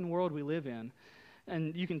broken world we live in,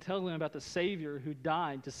 and you can tell them about the Savior who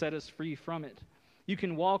died to set us free from it. You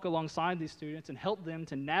can walk alongside these students and help them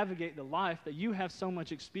to navigate the life that you have so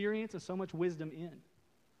much experience and so much wisdom in.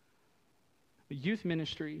 The youth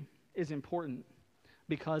ministry is important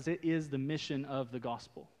because it is the mission of the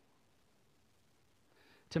gospel.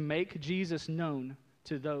 To make Jesus known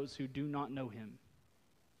to those who do not know him.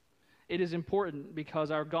 It is important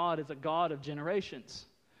because our God is a God of generations.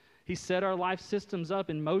 He set our life systems up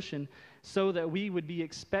in motion so that we would be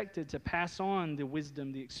expected to pass on the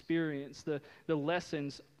wisdom, the experience, the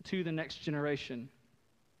lessons to the next generation.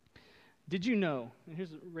 Did you know, and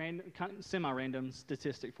here's a random, kind of semi-random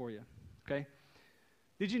statistic for you, okay?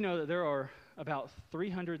 Did you know that there are about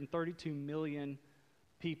 332 million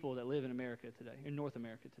people that live in America today, in North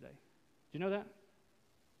America today? Do you know that?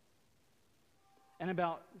 And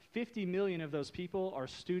about 50 million of those people are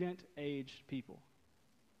student-aged people.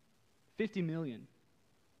 50 million.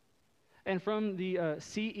 And from the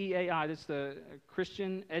CEAI, that's the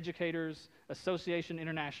Christian Educators Association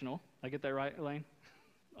International. I get that right, Elaine?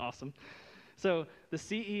 Awesome. So the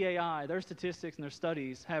CEAI, their statistics and their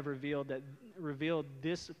studies have revealed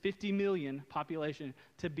this 50 million population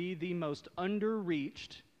to be the most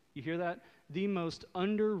underreached, you hear that? The most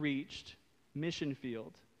underreached mission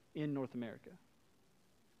field in North America.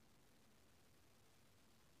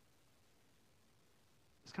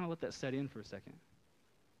 Let's kind of let that set in for a second.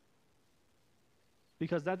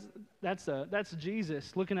 Because that's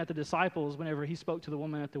Jesus looking at the disciples whenever he spoke to the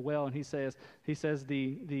woman at the well, and he says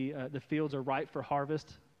the fields are ripe for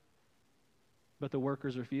harvest, but the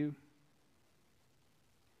workers are few.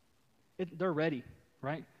 They're ready,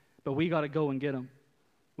 right? But we got to go and get them.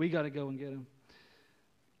 We got to go and get them.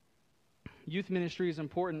 Youth ministry is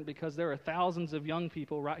important because there are thousands of young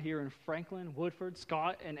people right here in Franklin, Woodford,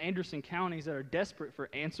 Scott, and Anderson counties that are desperate for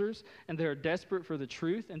answers, and they're desperate for the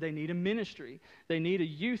truth, and they need a ministry. They need a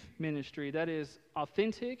youth ministry that is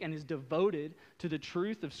authentic and is devoted to the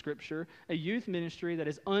truth of Scripture, a youth ministry that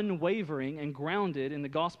is unwavering and grounded in the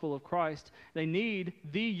gospel of Christ. They need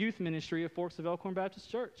the youth ministry of Forks of Elkhorn Baptist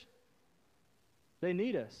Church. They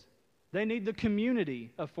need us. They need the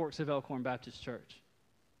community of Forks of Elkhorn Baptist Church.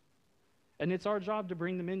 And it's our job to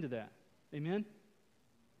bring them into that. Amen?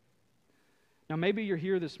 Now, maybe you're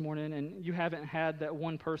here this morning and you haven't had that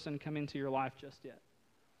one person come into your life just yet.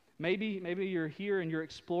 Maybe you're here and you're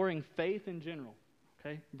exploring faith in general,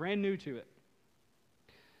 okay? Brand new to it.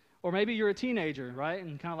 Or maybe you're a teenager, right?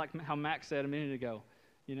 And kind of like how Max said a minute ago,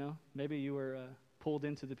 you know? Maybe you were pulled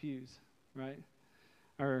into the pews, right?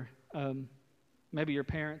 Or maybe your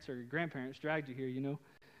parents or your grandparents dragged you here, you know?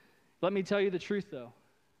 Let me tell you the truth, though.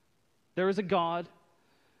 There is a God,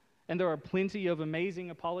 and there are plenty of amazing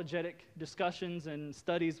apologetic discussions and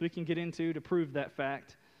studies we can get into to prove that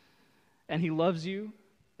fact. And he loves you,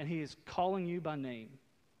 and he is calling you by name.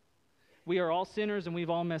 We are all sinners, and we've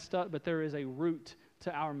all messed up, but there is a root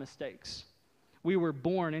to our mistakes. We were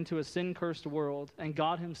born into a sin-cursed world, and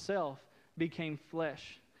God himself became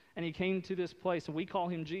flesh. And he came to this place, and we call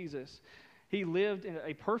him Jesus. He lived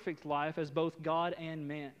a perfect life as both God and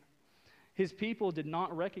man. His people did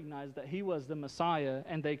not recognize that he was the Messiah,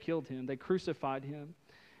 and they killed him. They crucified him,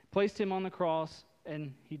 placed him on the cross,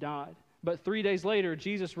 and he died. But 3 days later,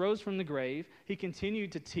 Jesus rose from the grave. He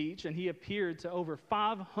continued to teach, and he appeared to over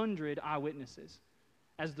 500 eyewitnesses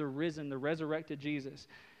as the risen, the resurrected Jesus.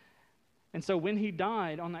 And so when he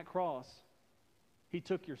died on that cross, he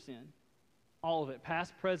took your sin, all of it,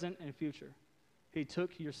 past, present, and future. He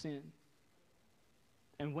took your sin.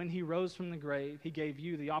 And when he rose from the grave, he gave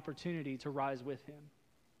you the opportunity to rise with him,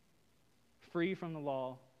 free from the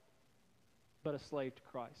law, but a slave to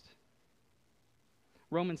Christ.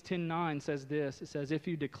 Romans 10:9 says this. It says, if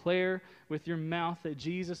you declare with your mouth that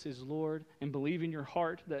Jesus is Lord and believe in your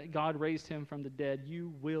heart that God raised him from the dead,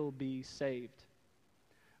 you will be saved.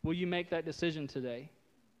 Will you make that decision today?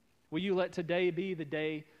 Will you let today be the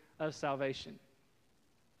day of salvation?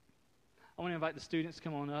 I want to invite the students to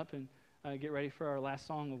come on up and get ready for our last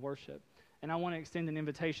song of worship. And I want to extend an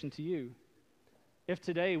invitation to you. If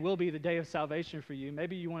today will be the day of salvation for you,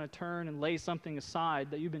 maybe you want to turn and lay something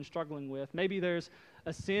aside that you've been struggling with. Maybe there's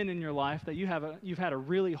a sin in your life that you've had a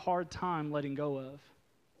really hard time letting go of.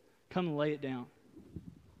 Come lay it down.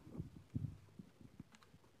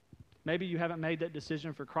 maybe you haven't made that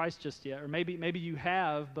decision for Christ just yet, or maybe you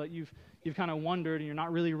have, but you've kind of wondered, and you're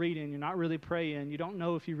not really reading, you're not really praying, you don't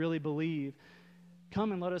know if you really believe.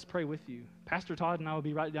 Come and let us pray with you. Pastor Todd and I will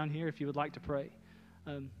be right down here if you would like to pray.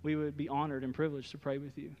 We would be honored and privileged to pray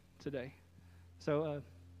with you today. So,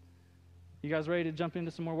 you guys ready to jump into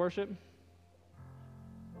some more worship?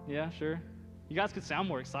 Yeah, sure. You guys could sound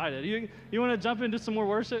more excited. You want to jump into some more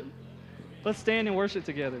worship? Let's stand and worship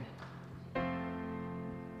together.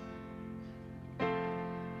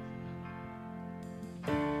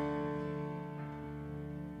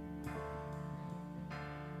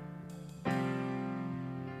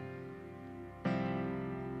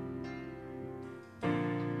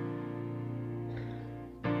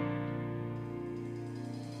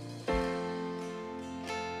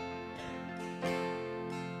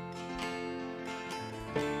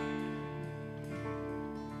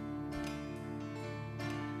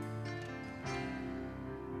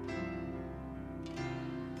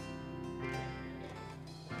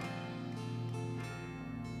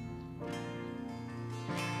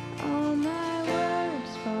 All my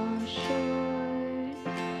words fall short.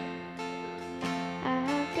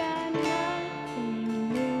 I've got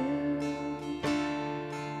nothing new.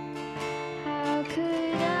 How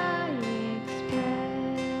could I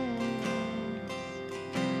express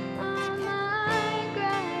all my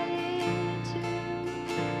gratitude?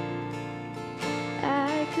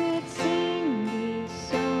 I could sing these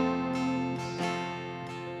songs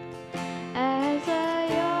as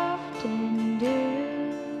I often do.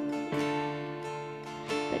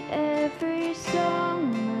 But every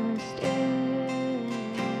song must end,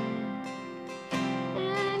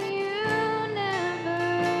 and you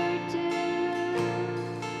never do.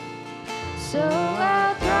 So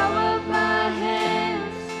I'll throw up my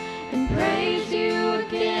hands and praise you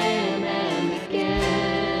again and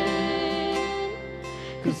again,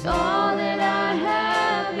 'cause all that I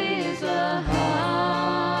have is a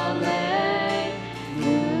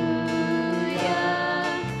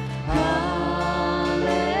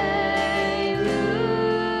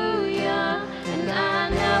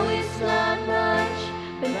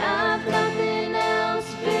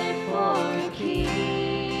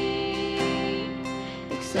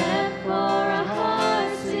except for a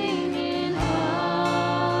heart singing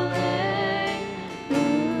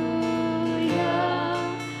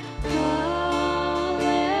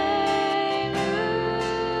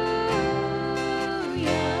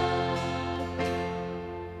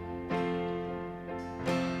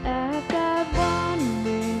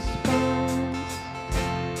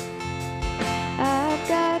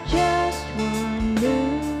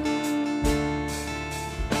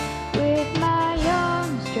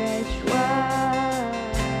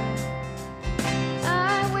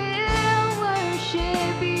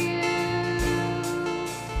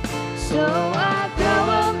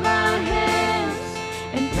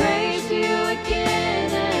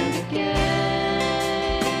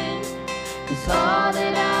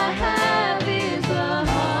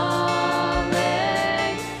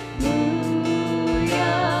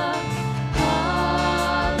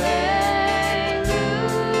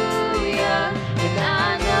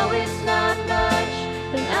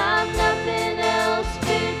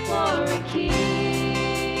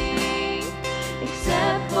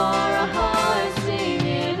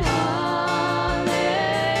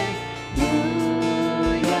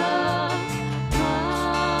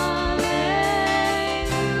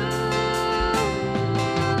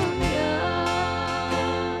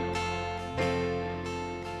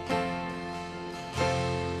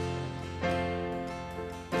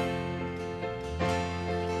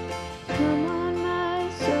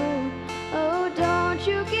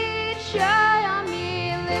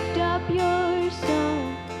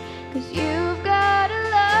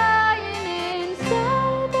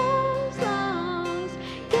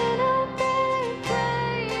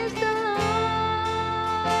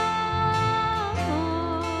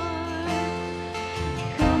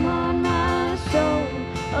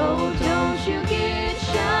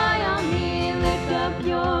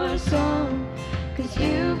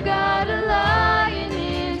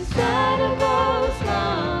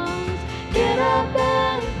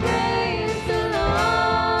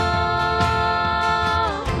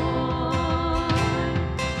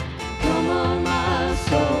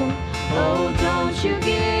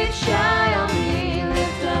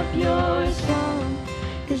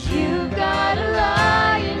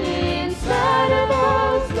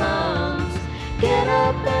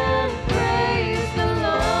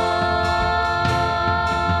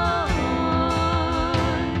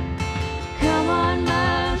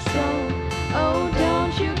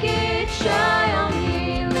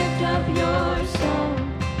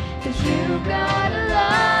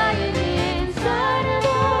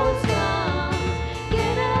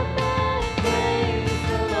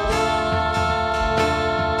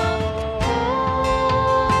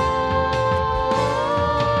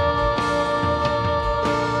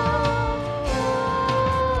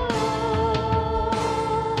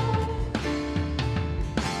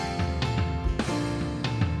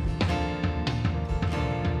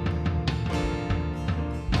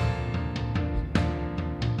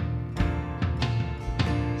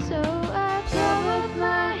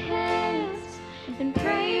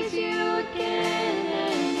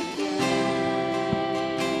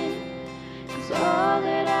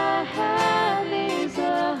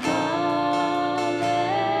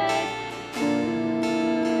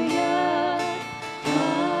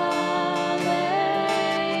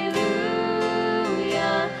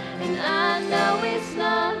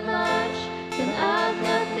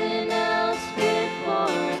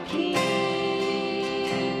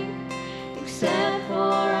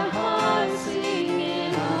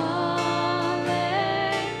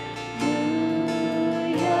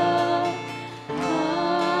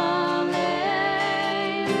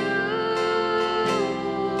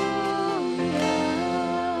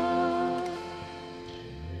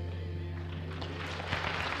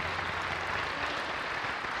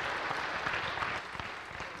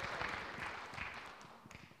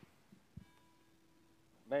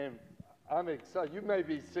I'm excited. You may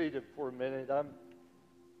be seated for a minute.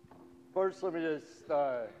 First, let me just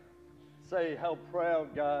say how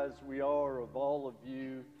proud, guys, we are of all of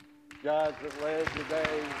you. Guys that led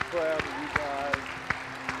today, proud of you guys.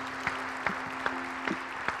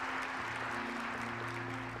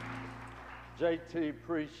 JT,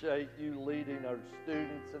 appreciate you leading our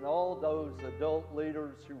students and all those adult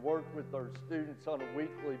leaders who work with our students on a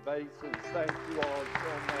weekly basis. Thank you all so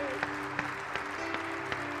much.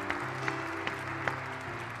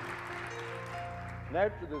 And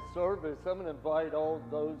after the service, I'm going to invite all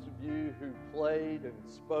those of you who played and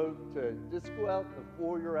spoke to just go out in the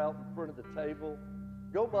foyer, out in front of the table.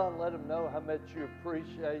 Go by and let them know how much you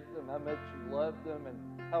appreciate them, how much you love them, and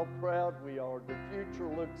how proud we are. The future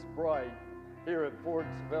looks bright here at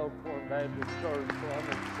Forks of Elkhorn Baptist Church, so I'm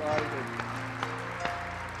excited.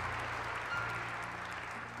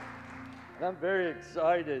 And I'm very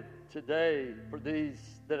excited today for these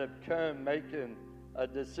that have come making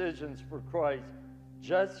decisions for Christ.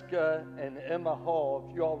 Jessica and Emma Hall,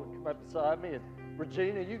 if you all would come up beside me, and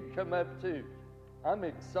Regina, you can come up too. I'm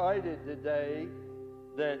excited today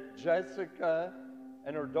that Jessica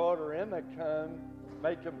and her daughter Emma come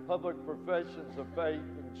making public professions of faith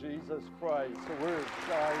in Jesus Christ. So we're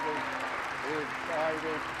excited. We're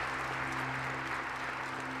excited.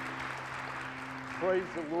 Praise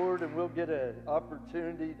the Lord, and we'll get an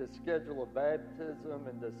opportunity to schedule a baptism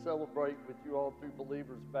and to celebrate with you all through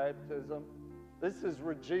believers' baptism. This is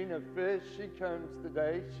Regina Fish. She comes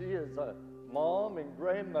today. She is a mom and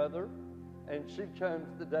grandmother, and she comes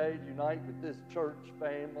today to unite with this church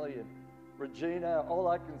family. And Regina, all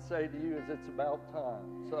I can say to you is it's about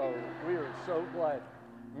time. So we are so glad.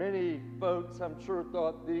 Many folks, I'm sure,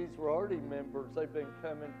 thought these were already members. They've been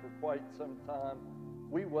coming for quite some time.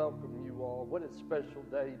 We welcome you all. What a special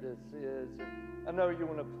day this is. And I know you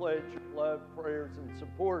want to pledge your love, prayers, and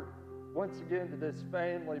support once again to this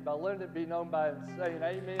family by letting it be known by saying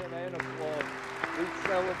amen and applause. We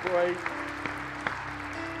celebrate.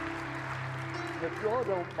 If you all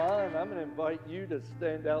don't mind, I'm going to invite you to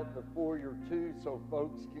stand out in the foyer too so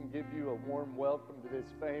folks can give you a warm welcome to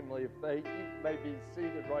this family of faith. You may be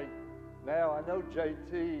seated right now. I know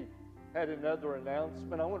JT had another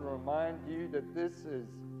announcement. I want to remind you that this is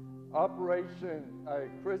Operation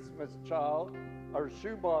Christmas Child, our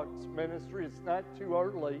shoebox ministry. It's not too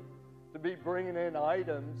early to be bringing in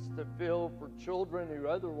items to fill for children who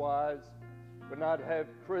otherwise would not have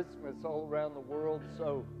Christmas all around the world.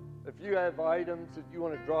 So if you have items that you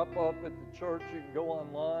want to drop off at the church, you can go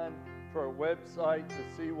online to our website to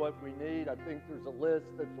see what we need. I think there's a list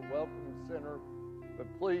at the Welcome Center. But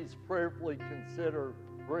please prayerfully consider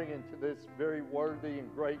bringing to this very worthy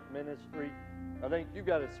and great ministry. I think you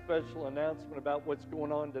got a special announcement about what's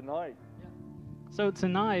going on tonight. So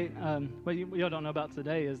tonight, what y'all don't know about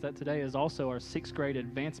today is that today is also our 6th grade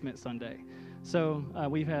advancement Sunday. So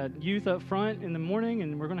we've had youth up front in the morning,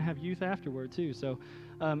 and we're going to have youth afterward too. So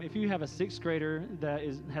if you have a 6th grader that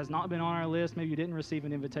has not been on our list, maybe you didn't receive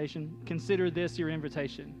an invitation, consider this your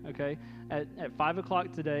invitation, okay? At 5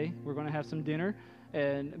 o'clock today, we're going to have some dinner,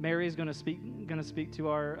 and Mary is going to speak to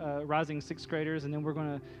our rising 6th graders, and then we're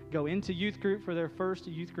going to go into youth group for their first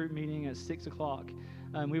youth group meeting at 6 o'clock.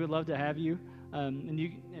 We would love to have you. And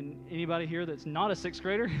anybody here that's not a 6th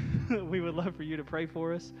grader, we would love for you to pray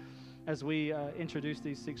for us as we introduce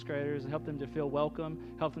these 6th graders and help them to feel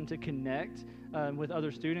welcome, help them to connect with other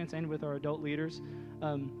students and with our adult leaders.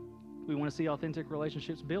 We want to see authentic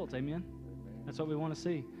relationships built, amen? That's what we want to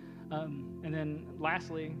see. And then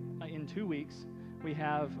lastly, in 2 weeks, we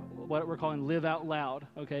have what we're calling Live Out Loud,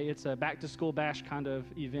 okay? It's a back-to-school bash kind of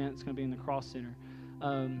event. It's going to be in the Cross Center.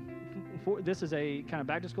 This is a kind of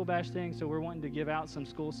back-to-school bash thing, so we're wanting to give out some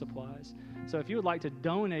school supplies. So if you would like to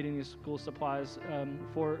donate any school supplies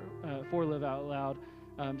for Live Out Loud,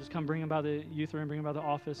 just come bring them by the youth room, bring them by the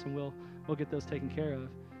office, and we'll get those taken care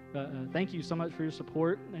of. Thank you so much for your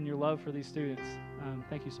support and your love for these students.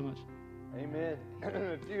 Thank you so much. Amen.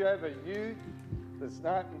 If you have a youth that's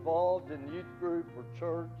not involved in youth group or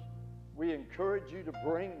church, we encourage you to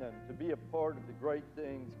bring them to be a part of the great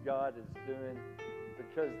things God is doing,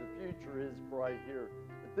 because the future is bright here.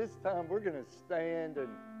 At this time, we're going to stand,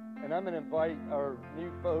 and I'm going to invite our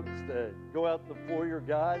new folks to go out the foyer.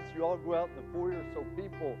 Guys, you all go out in the foyer, so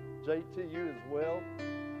people, JT, you as well.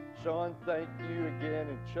 Sean, thank you again,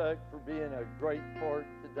 and Chuck for being a great part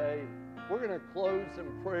today. We're going to close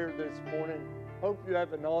in prayer this morning. Hope you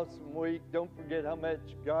have an awesome week. Don't forget how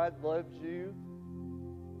much God loves you.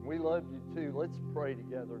 We love you too. Let's pray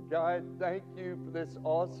together. God, thank you for this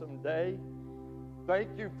awesome day. Thank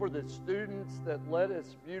you for the students that led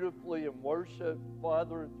us beautifully in worship,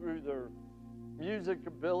 Father, through their music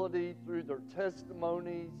ability, through their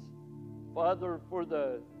testimonies. Father, for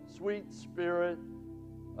the sweet spirit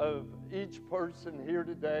of each person here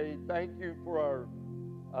today. Thank you for our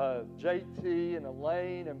JT and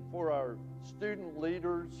Elaine, and for our student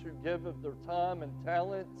leaders who give of their time and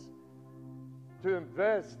talents to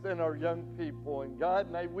invest in our young people. And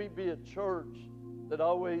God, may we be a church that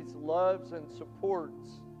always loves and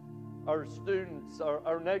supports our students,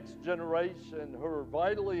 our next generation, who are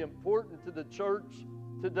vitally important to the church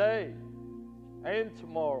today and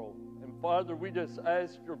tomorrow. And Father, we just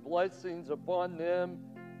ask your blessings upon them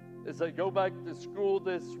as they go back to school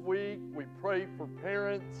this week. We pray for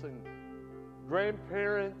parents and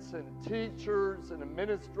grandparents and teachers and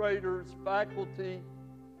administrators, faculty.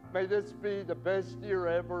 May this be the best year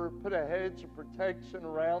ever. Put a hedge of protection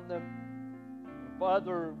around them.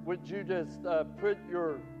 Father, would you just put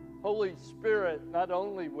your Holy Spirit not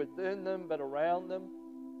only within them but around them.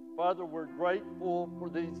 Father, we're grateful for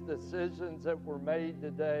these decisions that were made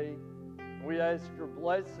today. We ask your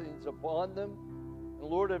blessings upon them. And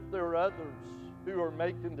Lord, if there are others who are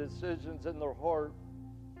making decisions in their heart,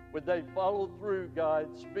 would they follow through,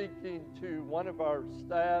 God, speaking to one of our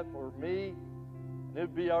staff or me? And it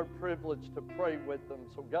would be our privilege to pray with them.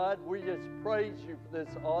 So God, we just praise you for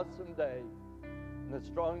this awesome day. In the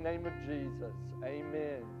strong name of Jesus,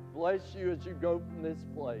 amen. Bless you as you go from this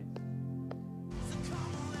place.